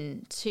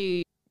starting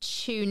to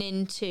tune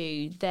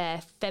into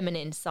their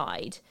feminine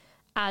side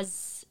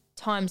as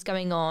time's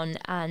going on,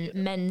 and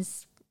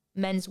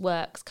men's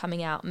work's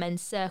coming out,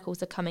 men's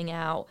circles are coming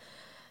out,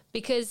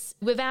 because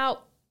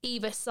without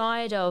either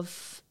side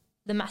of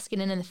the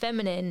masculine and the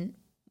feminine,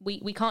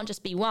 we can't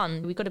just be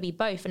one. We've got to be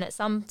both. And at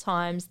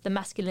sometimes the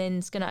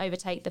masculine's going to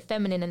overtake the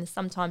feminine, and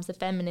sometimes the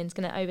feminine's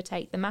going to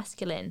overtake the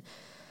masculine.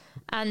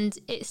 And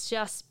it's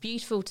just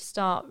beautiful to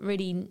start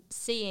really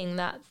seeing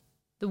that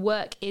the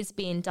work is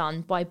being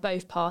done by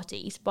both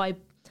parties, by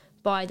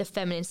the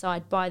feminine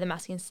side, by the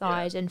masculine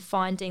side, and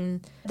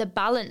finding the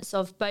balance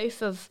of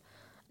both of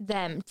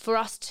them for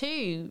us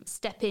to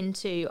step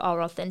into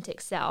our authentic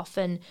self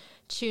and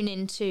tune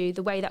into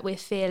the way that we're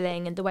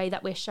feeling and the way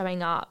that we're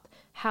showing up,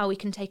 how we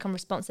can take on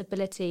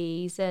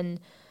responsibilities. And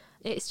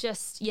it's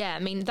just, I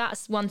mean,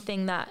 that's one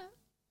thing that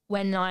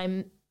when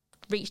I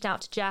reached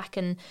out to Jack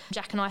and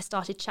I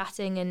started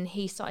chatting, and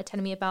he started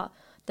telling me about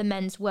the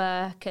men's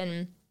work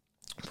and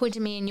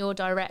pointing me in your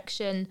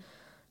direction,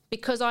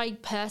 because I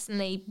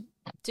personally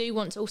do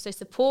want to also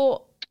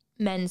support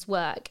men's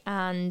work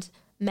and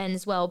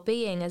men's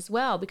well-being as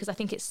well, because I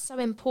think it's so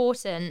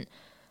important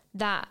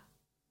that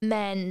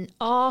men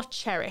are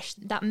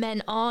cherished, that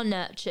men are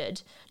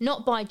nurtured,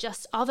 not by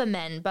just other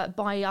men, but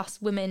by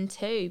us women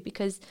too,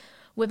 because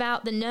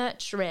without the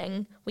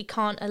nurturing, we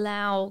can't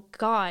allow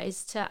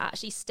guys to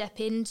actually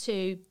step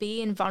into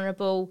being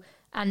vulnerable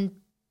and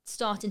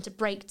starting to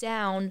break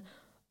down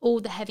all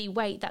the heavy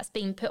weight that's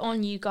been put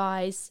on you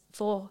guys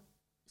for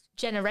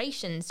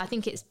generations. I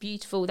think it's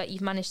beautiful that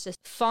you've managed to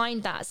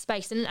find that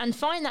space and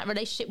find that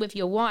relationship with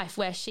your wife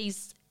where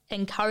she's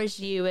encouraged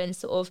you and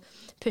sort of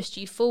pushed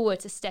you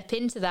forward to step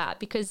into that,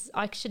 because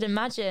I should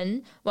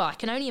imagine, well, I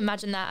can only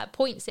imagine that at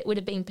points it would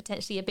have been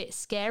potentially a bit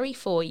scary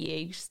for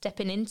you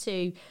stepping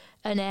into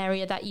an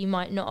area that you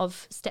might not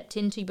have stepped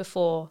into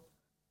before.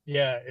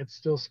 Yeah, it's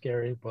still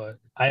scary, but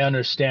I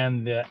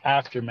understand the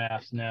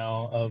aftermath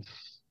now of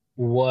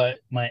what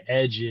my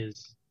edge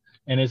is.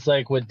 And it's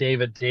like what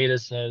David Data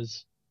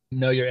says,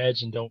 know your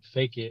edge and don't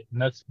fake it.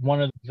 And that's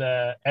one of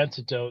the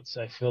antidotes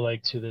I feel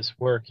like to this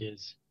work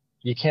is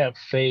you can't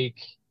fake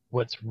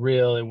what's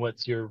real and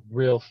what's your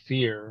real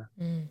fear,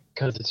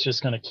 because it's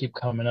just going to keep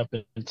coming up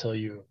until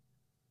you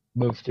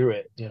move through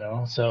it, you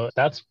know? So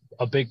that's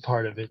a big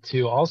part of it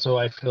too. Also,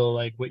 I feel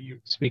like what you're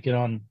speaking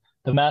on,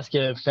 the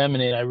masculine and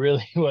feminine, I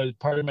really was,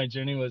 part of my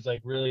journey was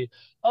like really,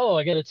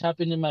 I got to tap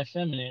into my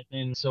feminine.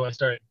 And so I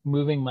started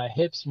moving my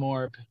hips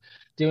more,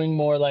 doing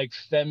more like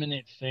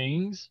feminine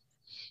things,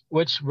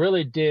 which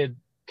really did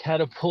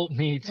catapult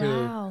me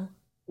to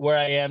where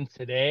I am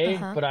today.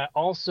 But I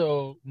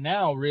also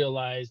now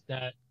realize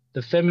that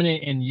the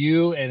feminine in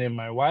you and in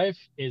my wife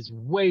is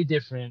way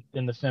different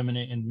than the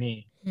feminine in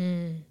me.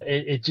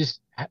 It just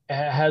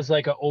has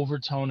like an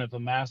overtone of a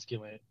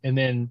masculine, and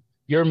then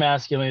your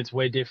masculine is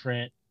way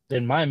different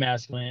than my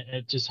masculine.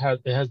 It just has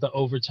the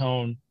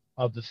overtone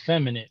of the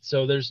feminine.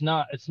 So it's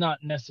not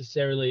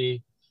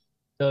necessarily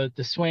the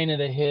swaying of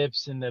the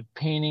hips and the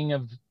painting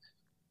of,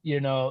 you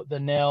know, the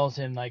nails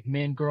and like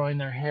men growing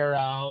their hair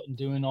out and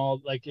doing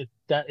all like it,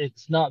 that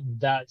it's not,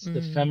 that's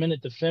the feminine.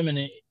 The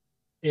feminine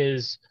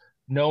is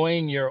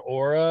knowing your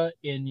aura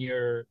in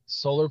your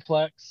solar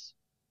plex,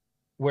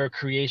 where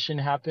creation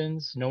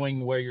happens,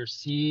 knowing where your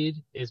seed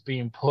is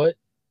being put,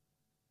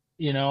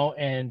 you know,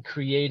 and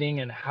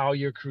creating, and how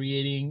you're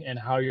creating and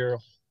how you're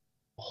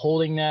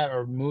holding that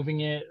or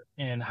moving it,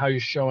 and how you're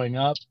showing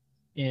up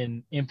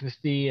in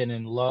empathy and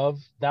in love.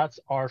 That's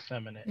our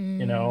feminine,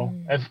 you know,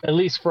 at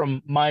least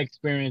from my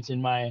experience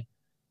in my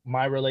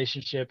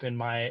relationship and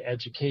my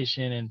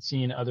education and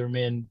seeing other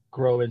men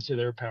grow into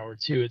their power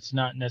too. It's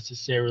not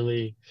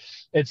necessarily,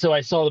 and so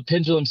I saw the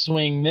pendulum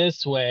swing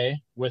this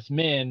way with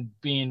men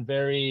being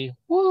very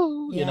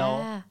woo, you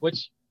know,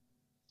 which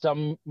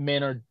some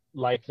men are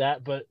like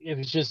that, but it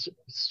was just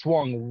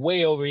swung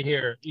way over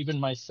here, even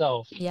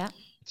myself,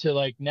 to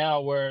like now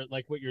where,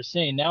 like what you're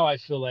saying, now I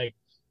feel like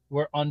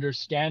we're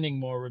understanding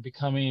more, we're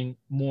becoming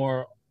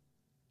more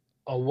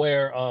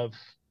aware of,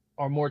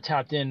 or more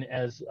tapped in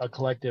as a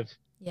collective,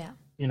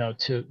 you know,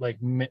 to like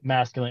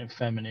masculine and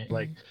feminine,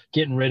 like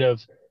getting rid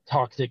of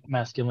toxic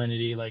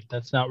masculinity. Like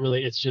that's not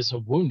really, it's just a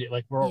wounded,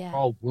 like we're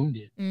all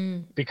wounded,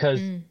 because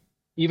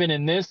even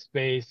in this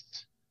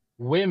space,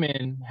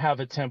 women have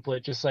a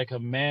template just like a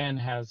man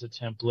has a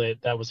template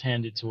that was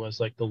handed to us,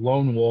 like the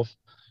lone wolf.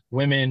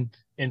 Women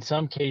in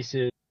some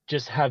cases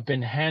just have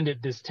been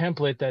handed this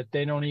template that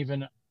they don't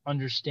even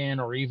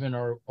understand or even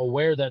are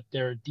aware that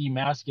they're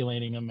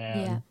demasculating a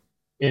man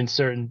in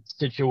certain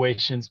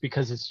situations,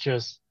 because it's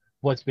just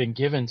what's been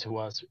given to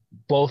us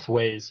both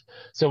ways.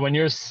 So when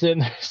you're sitting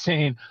there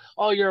saying,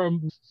 oh, you're a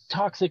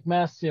toxic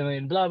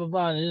masculine, blah blah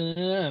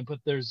blah, but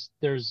there's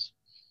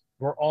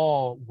we're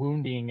all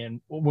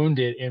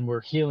wounded and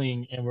we're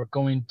healing and we're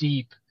going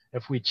deep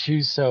if we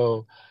choose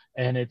so,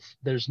 and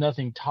there's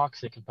nothing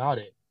toxic about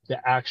it. The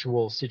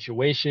actual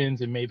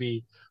situations and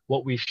maybe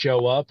what we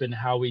show up and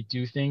how we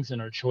do things and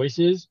our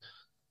choices,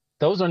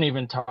 those aren't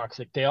even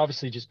toxic. They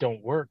obviously just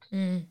don't work,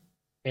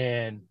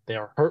 and they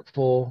are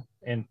hurtful,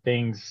 and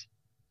things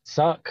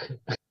suck.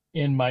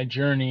 In my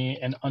journey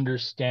and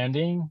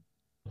understanding,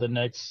 the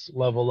next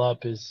level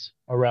up is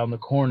around the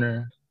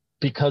corner,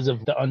 because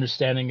of the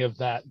understanding of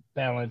that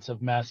balance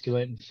of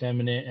masculine and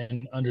feminine,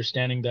 and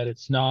understanding that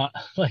it's not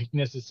like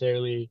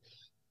necessarily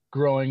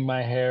growing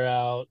my hair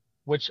out,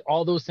 which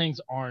all those things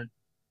aren't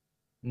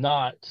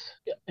not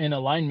in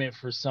alignment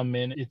for some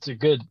men. It's a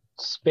good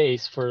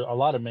space for a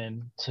lot of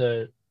men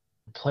to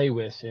play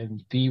with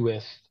and be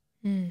with.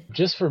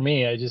 Just for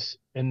me, I just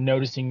am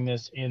noticing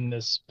this in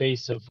the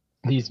space of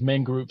these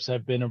men groups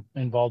I've been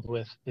involved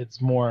with.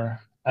 It's more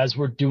as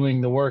we're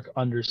doing the work,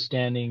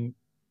 understanding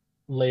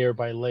layer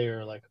by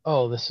layer, like,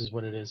 oh, this is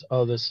what it is.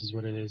 Oh, this is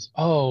what it is.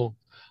 Oh,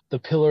 the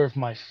pillar of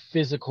my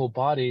physical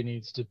body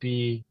needs to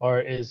be,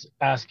 or is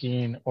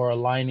asking or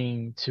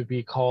aligning to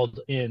be called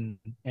in,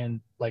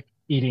 and like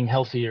eating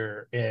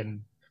healthier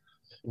and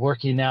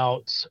working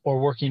out, or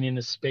working in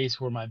a space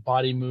where my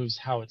body moves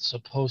how it's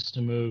supposed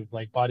to move,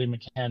 like body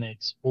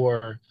mechanics.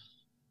 Or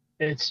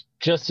it's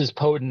just as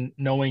potent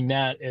knowing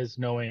that as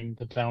knowing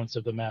the balance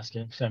of the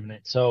masculine and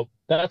feminine. So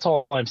that's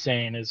all I'm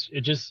saying, is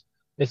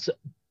it's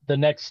the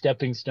next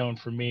stepping stone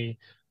for me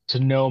to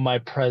know my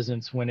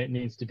presence when it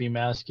needs to be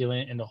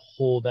masculine, and to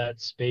hold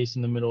that space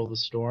in the middle of the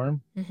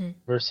storm,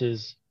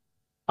 versus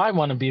I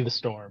want to be the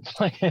storm.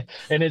 Like,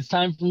 and it's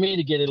time for me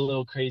to get it a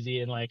little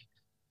crazy, and like,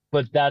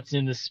 but that's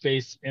in the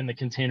space, in the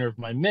container of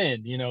my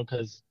men,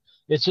 because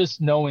it's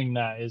just knowing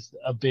that is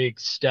a big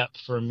step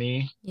for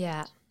me.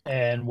 Yeah.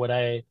 And what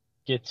I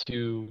get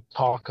to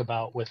talk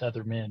about with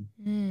other men.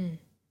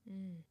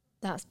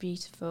 That's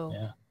beautiful.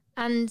 Yeah.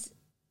 And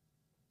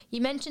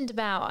you mentioned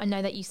about, I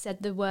know that you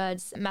said the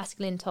words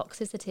masculine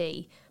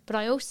toxicity, but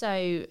I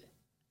also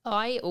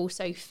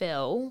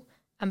feel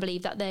and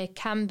believe that there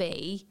can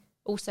be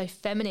also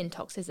feminine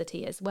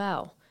toxicity as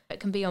well. It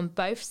can be on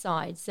both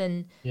sides.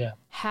 And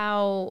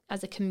how,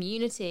 as a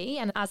community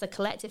and as a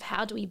collective,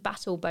 how do we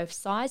battle both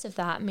sides of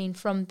that? I mean,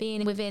 from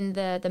being within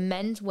the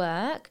men's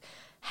work,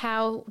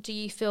 how do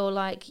you feel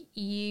like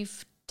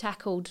you've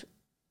tackled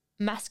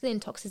masculine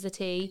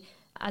toxicity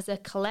as a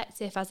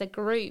collective, as a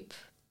group?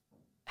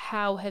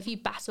 How have you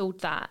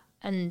battled that?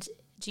 And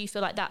do you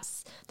feel like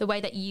that's the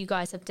way that you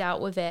guys have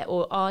dealt with it,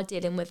 or are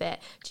dealing with it?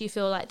 Do you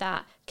feel like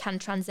that can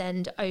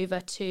transcend over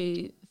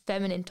to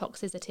feminine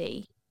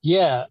toxicity?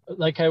 Yeah,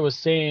 like I was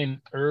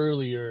saying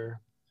earlier,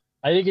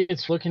 I think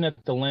it's looking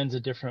at the lens a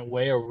different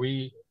way, or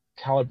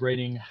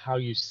recalibrating how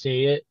you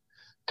say it,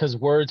 because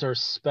words are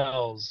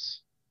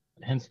spells,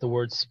 hence the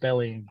word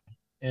spelling,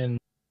 and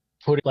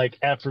putting like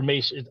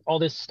affirmation. All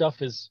this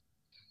stuff is,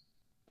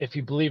 if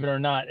you believe it or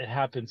not, it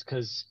happens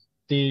because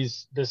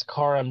this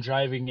car I'm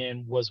driving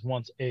in was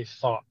once a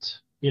thought,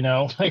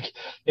 like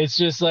it's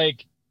just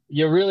like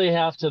you really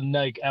have to,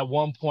 like, at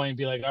one point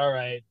be like, all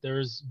right,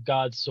 there's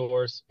God's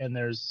source and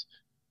there's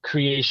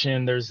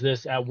creation, there's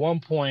this. At one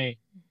point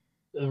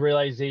the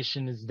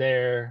realization is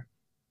there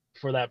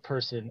for that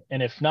person,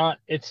 and if not,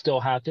 it's still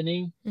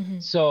happening.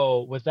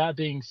 So with that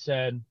being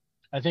said,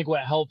 I think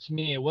what helped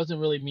me, it wasn't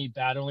really me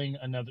battling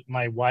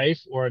my wife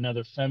or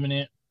another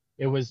feminine,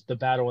 it was the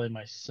battle in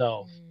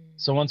myself.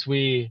 So once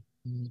we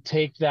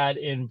take that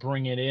and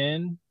bring it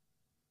in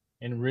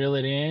and reel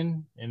it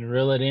in and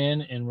reel it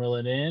in and reel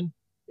it in,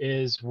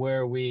 is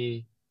where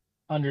we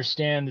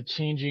understand the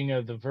changing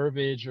of the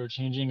verbiage, or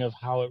changing of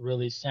how it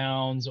really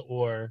sounds,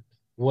 or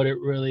what it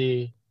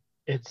really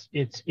it's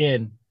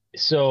in.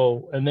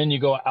 So, and then you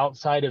go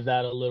outside of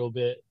that a little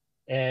bit,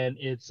 and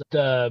it's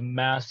the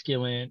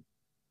masculine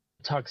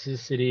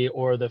toxicity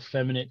or the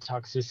feminine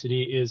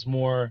toxicity is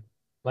more,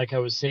 like I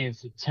was saying,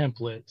 it's the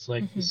templates,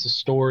 like it's the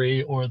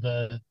story or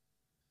the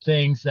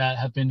things that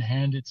have been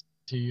handed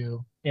to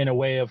you in a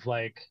way of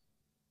like,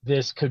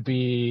 this could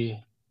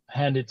be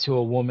handed to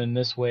a woman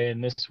this way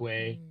and this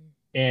way,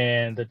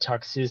 and the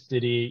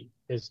toxicity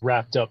is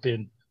wrapped up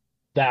in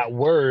that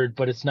word,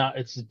 but it's not,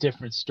 it's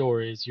different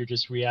stories. You're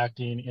just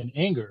reacting in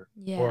anger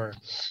or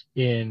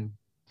in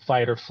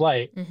fight or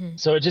flight.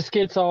 So it just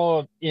gets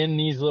all in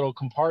these little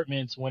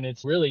compartments, when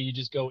it's really, you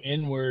just go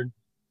inward.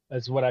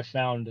 That's what I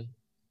found.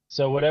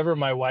 So whatever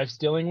my wife's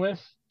dealing with,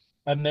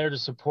 I'm there to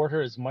support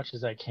her as much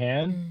as I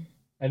can.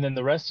 And then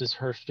the rest is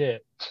her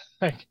shit.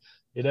 Like,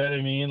 you know what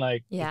I mean?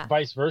 Like, it's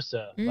vice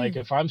versa. Like,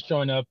 if I'm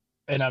showing up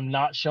and I'm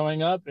not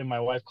showing up and my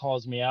wife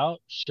calls me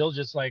out, she'll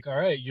just like, all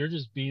right, you're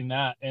just being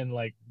that. And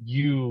like,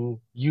 you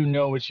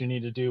know what you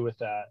need to do with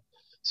that.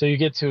 So you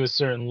get to a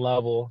certain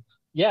level.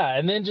 Yeah.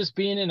 And then just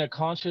being in a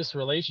conscious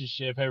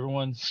relationship,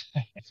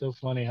 it's so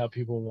funny how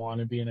people want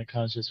to be in a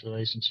conscious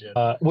relationship,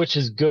 which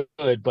is good,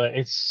 but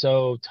it's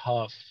so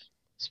tough,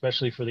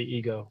 especially for the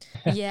ego.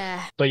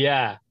 Yeah. But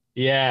yeah.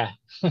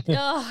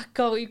 Oh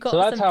God, we've got so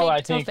that's some how big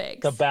I think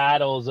topics. the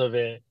battles of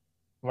it,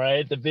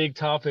 right? The big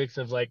topics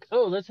of like,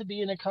 oh, let's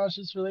be in a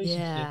conscious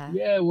relationship.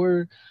 Yeah,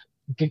 we're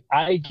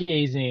eye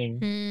gazing.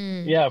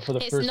 For the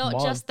it's first not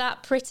month. just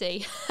that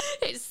pretty.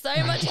 It's so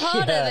much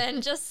harder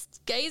than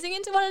just gazing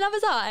into one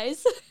another's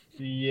eyes.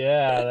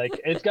 Like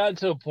it's gotten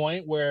to a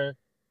point where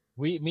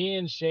me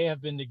and Shay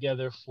have been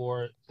together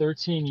for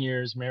 13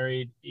 years,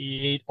 married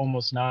 8,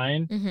 almost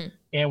 9,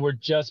 and we're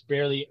just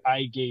barely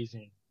eye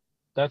gazing.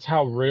 That's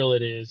how real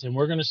it is. And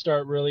we're going to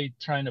start really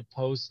trying to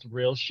post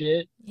real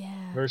shit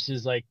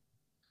versus like,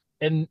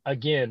 and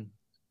again,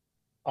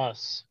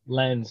 us,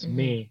 lens,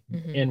 me,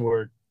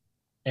 inward.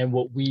 and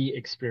what we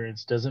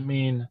experience doesn't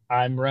mean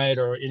I'm right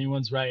or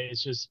anyone's right.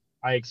 It's just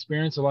I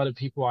experience a lot of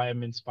people I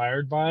am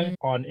inspired by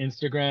on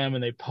Instagram,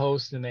 and they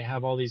post and they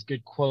have all these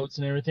good quotes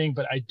and everything,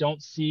 but I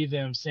don't see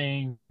them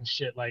saying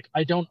shit like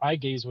I don't eye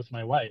gaze with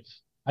my wife.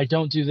 I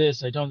don't do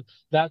this. I don't.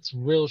 That's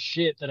real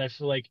shit that I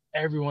feel like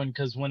everyone,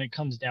 because when it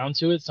comes down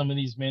to it, some of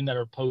these men that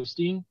are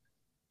posting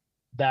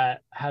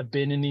that have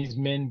been in these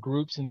men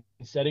groups and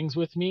settings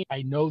with me,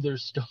 I know their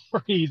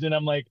stories, and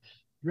I'm like,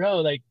 bro,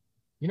 like,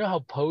 you know how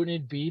potent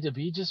it'd be to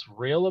be just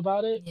real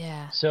about it.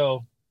 Yeah.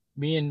 So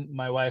me and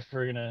my wife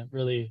are gonna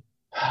really,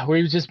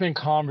 we've just been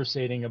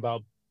conversating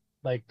about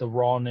like the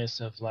rawness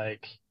of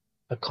like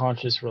a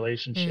conscious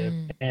relationship,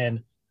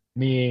 and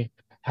me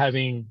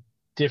having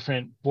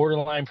different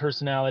borderline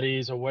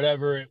personalities or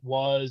whatever it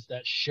was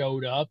that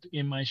showed up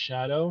in my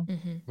shadow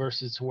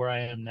versus to where I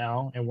am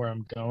now and where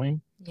I'm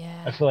going.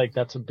 Yeah. I feel like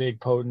that's a big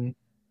potent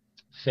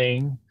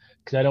thing,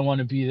 because I don't want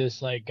to be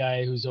this like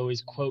guy who's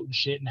always quoting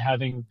shit and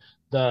having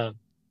the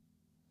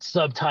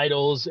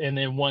subtitles and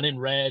then one in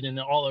red and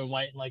then all in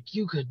white, like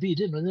you could be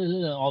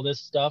all this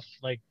stuff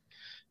like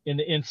in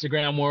the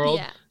Instagram world.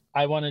 Yeah.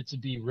 I want it to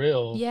be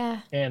real.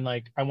 Yeah. And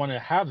like I want to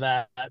have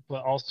that,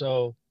 but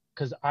also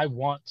because I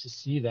want to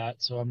see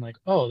that. So I'm like,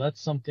 oh, that's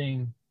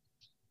something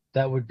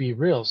that would be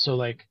real. So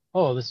like,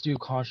 oh, let's do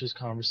conscious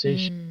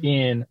conversation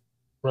in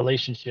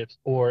relationships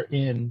or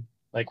in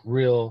like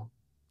real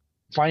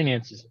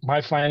finances.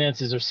 My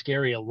finances are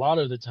scary a lot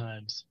of the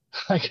times.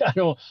 Like I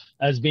don't,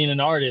 as being an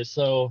artist,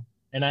 so,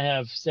 and I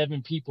have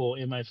 7 people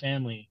in my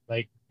family.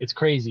 Like it's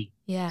crazy.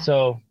 Yeah.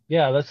 So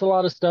yeah, that's a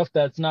lot of stuff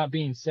that's not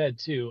being said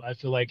too. I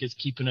feel like it's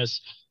keeping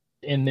us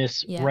in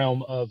this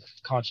realm of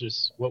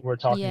conscious, what we're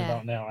talking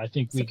about now. I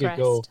think we could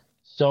go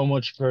so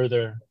much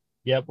further.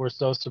 Yep, we're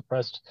so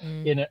suppressed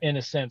in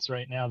a sense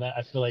right now that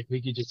I feel like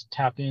we could just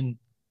tap in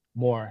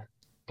more.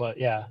 But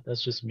yeah,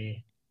 that's just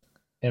me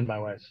and my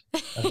wife.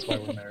 That's why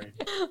we're married.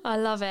 I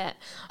love it.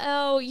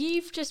 Oh,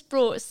 you've just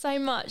brought so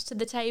much to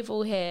the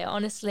table here,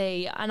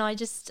 honestly. And I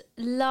just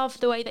love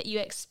the way that you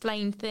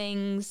explain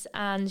things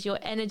and your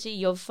energy,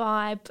 your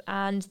vibe,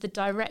 and the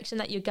direction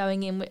that you're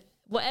going in with.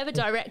 Whatever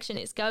direction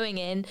it's going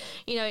in,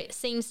 you know, it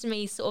seems to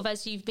me sort of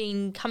as you've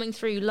been coming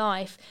through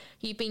life,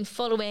 you've been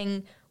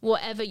following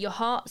whatever your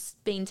heart's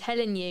been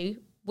telling you,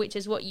 which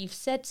is what you've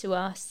said to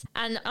us.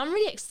 And I'm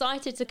really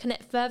excited to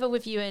connect further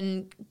with you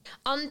and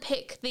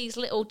unpick these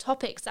little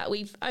topics that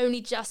we've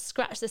only just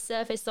scratched the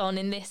surface on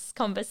in this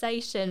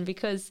conversation,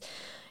 because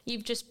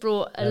you've just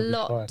brought a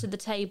lot to the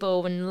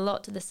table and a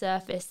lot to the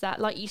surface that,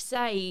 like you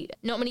say,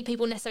 not many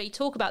people necessarily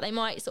talk about. They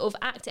might sort of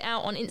act it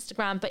out on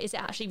Instagram, but is it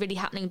actually really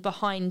happening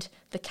behind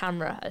the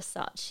camera as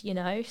such, you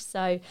know?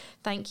 So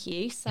thank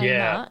you so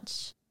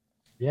much.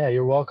 Yeah,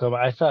 you're welcome.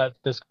 I thought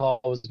this call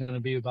was going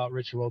to be about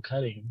ritual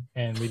cutting,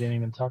 and we didn't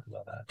even talk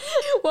about that.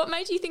 What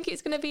made you think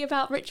it's going to be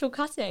about ritual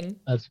cutting?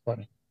 That's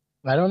funny.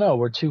 I don't know.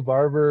 We're 2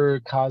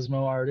 barber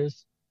Cosmo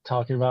artists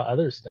talking about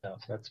other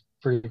stuff. That's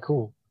pretty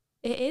cool.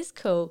 It is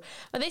cool.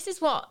 But this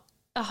is what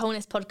a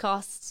Wholeness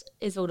podcast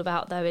is all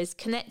about, though, is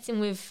connecting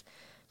with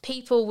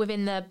people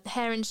within the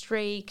hair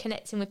industry,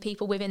 connecting with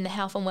people within the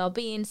health and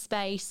well-being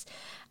space,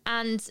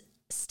 and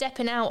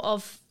stepping out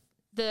of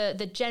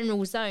the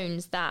general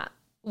zones that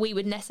we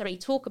would necessarily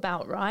talk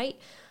about, right?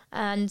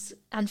 And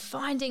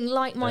finding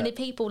like-minded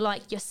people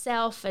like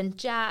yourself and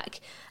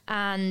Jack,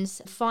 and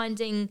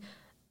finding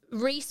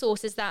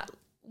resources that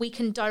we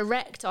can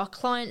direct our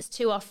clients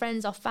to, our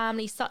friends, our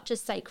family, such as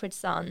Sacred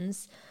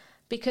Sons,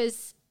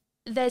 because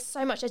there's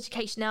so much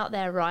education out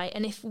there, right?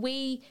 And if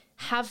we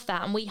have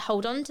that and we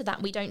hold on to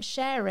that, we don't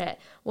share it,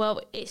 well,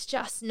 it's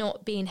just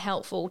not being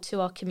helpful to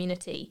our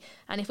community.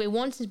 And if we're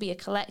wanting to be a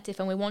collective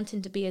and we're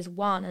wanting to be as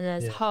one and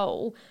as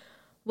whole,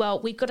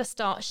 well, we've got to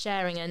start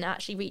sharing and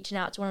actually reaching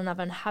out to one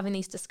another and having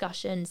these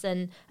discussions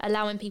and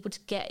allowing people to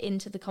get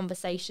into the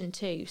conversation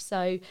too.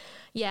 So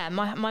yeah,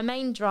 my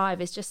main drive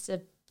is just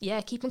to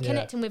keep on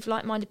connecting with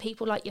like-minded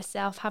people like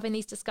yourself, having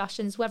these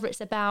discussions, whether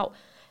it's about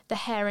the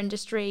hair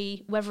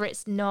industry, whether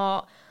it's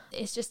not.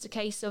 It's just a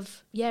case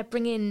of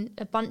bringing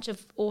a bunch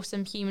of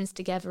awesome humans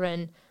together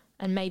and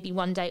maybe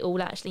one day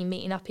all actually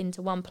meeting up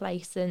into one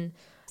place and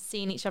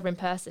seeing each other in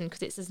person,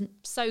 because it's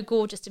so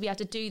gorgeous to be able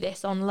to do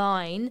this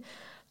online.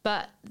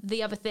 But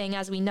the other thing,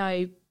 as we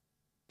know,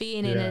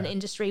 being in an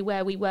industry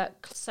where we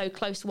work so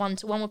close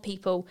one-to-one with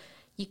people,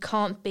 you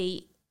can't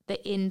beat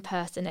the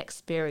in-person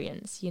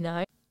experience, you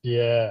know?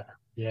 Yeah.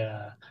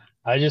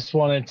 I just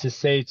wanted to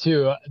say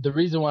too, the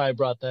reason why I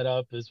brought that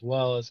up as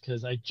well is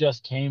because I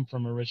just came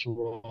from a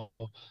ritual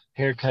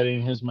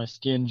haircutting. Here's my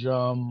skin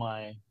drum,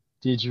 my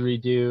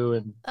didgeridoo,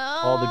 and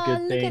all the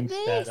good things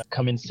that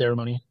come in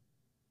ceremony.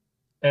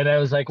 And I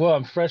was like, well,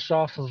 I'm fresh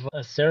off of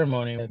a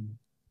ceremony.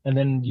 And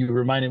then you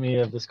reminded me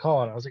of this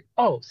call, and I was like,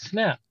 oh,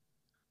 snap.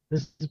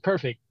 This is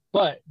perfect.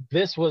 But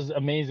this was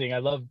amazing. I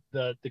love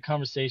the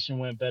conversation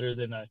went better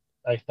than I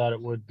thought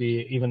it would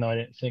be, even though I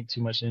didn't think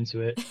too much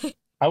into it.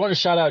 I want to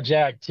shout out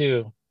Jack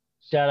too.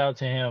 Shout out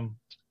to him.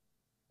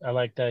 I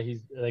like that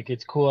he's like,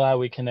 it's cool how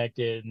we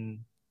connected, and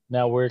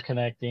now we're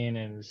connecting,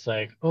 and it's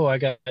like, oh, I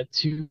got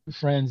 2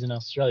 friends in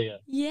Australia.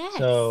 Yes.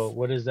 So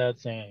what is that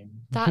saying?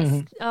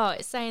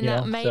 It's saying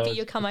that maybe so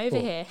you'll come over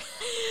here.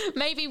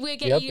 Maybe we'll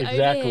get Yep, you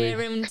exactly.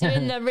 over here and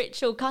doing the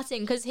ritual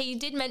cutting, because he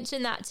did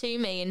mention that to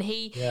me, and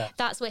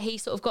that's where he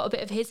sort of got a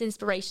bit of his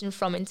inspiration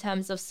from in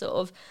terms of sort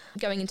of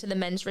going into the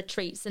men's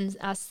retreats and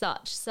as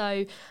such.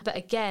 So, but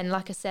again,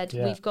 like I said,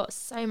 we've got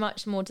so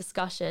much more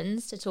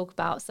discussions to talk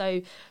about.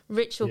 So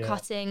ritual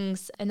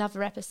cuttings,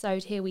 another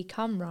episode, here we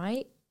come,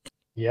 right?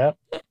 Yep.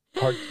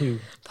 Part 2.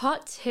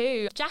 Part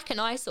 2. Jack and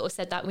I sort of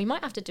said that we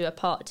might have to do a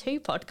part 2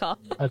 podcast.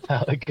 That's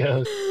how it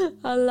goes.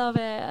 I love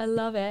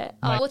it.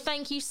 Well,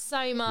 thank you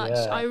so much.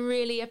 Yeah. I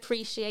really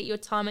appreciate your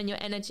time and your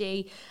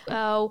energy,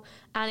 Earl,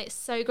 and it's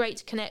so great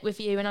to connect with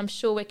you, and I'm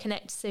sure we'll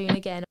connect soon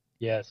again.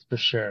 Yes, for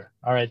sure.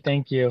 All right,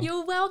 thank you.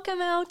 You're welcome,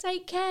 Earl.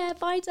 Take care.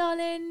 Bye,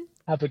 darling.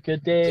 Have a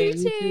good day.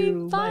 You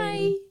too.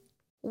 Bye.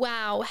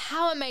 Wow,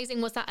 how amazing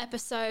was that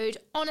episode?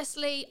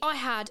 Honestly, I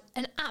had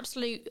an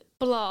absolute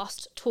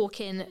blast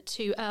talking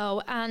to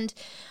Earl, and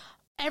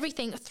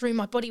everything through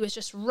my body was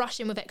just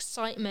rushing with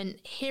excitement,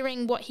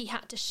 hearing what he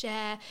had to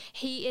share.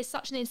 He is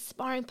such an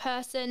inspiring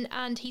person,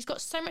 and he's got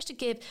so much to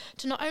give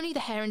to not only the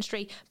hair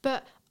industry,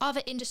 but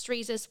other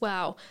industries as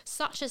well,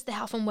 such as the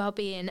health and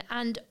well-being.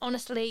 And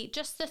honestly,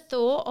 just the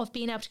thought of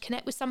being able to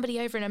connect with somebody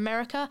over in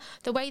America,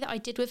 the way that I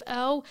did with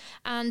Earl,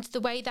 and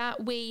the way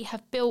that we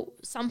have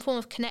built some form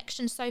of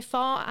connection so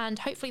far, and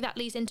hopefully that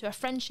leads into a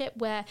friendship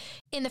where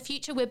in the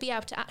future we'll be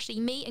able to actually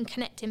meet and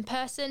connect in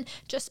person,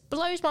 just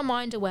blows my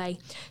mind away.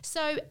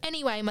 So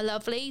anyway, my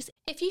lovelies,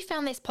 if you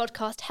found this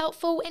podcast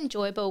helpful,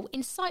 enjoyable,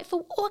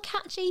 insightful, or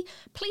catchy,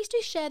 please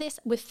do share this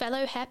with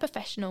fellow hair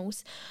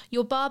professionals,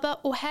 your barber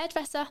or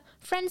hairdresser,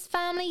 friends,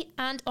 family,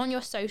 and on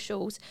your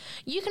socials.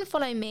 You can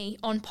follow me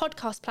on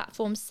podcast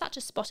platforms such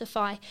as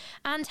Spotify,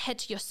 and head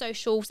to your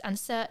socials and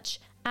search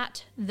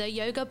at The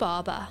Yoga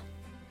Barber.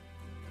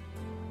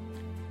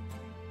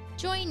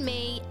 Join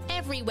me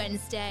every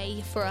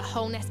Wednesday for a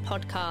Wholeness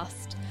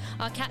podcast.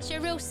 I'll catch you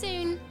real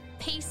soon.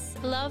 Peace,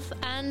 love,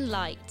 and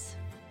light.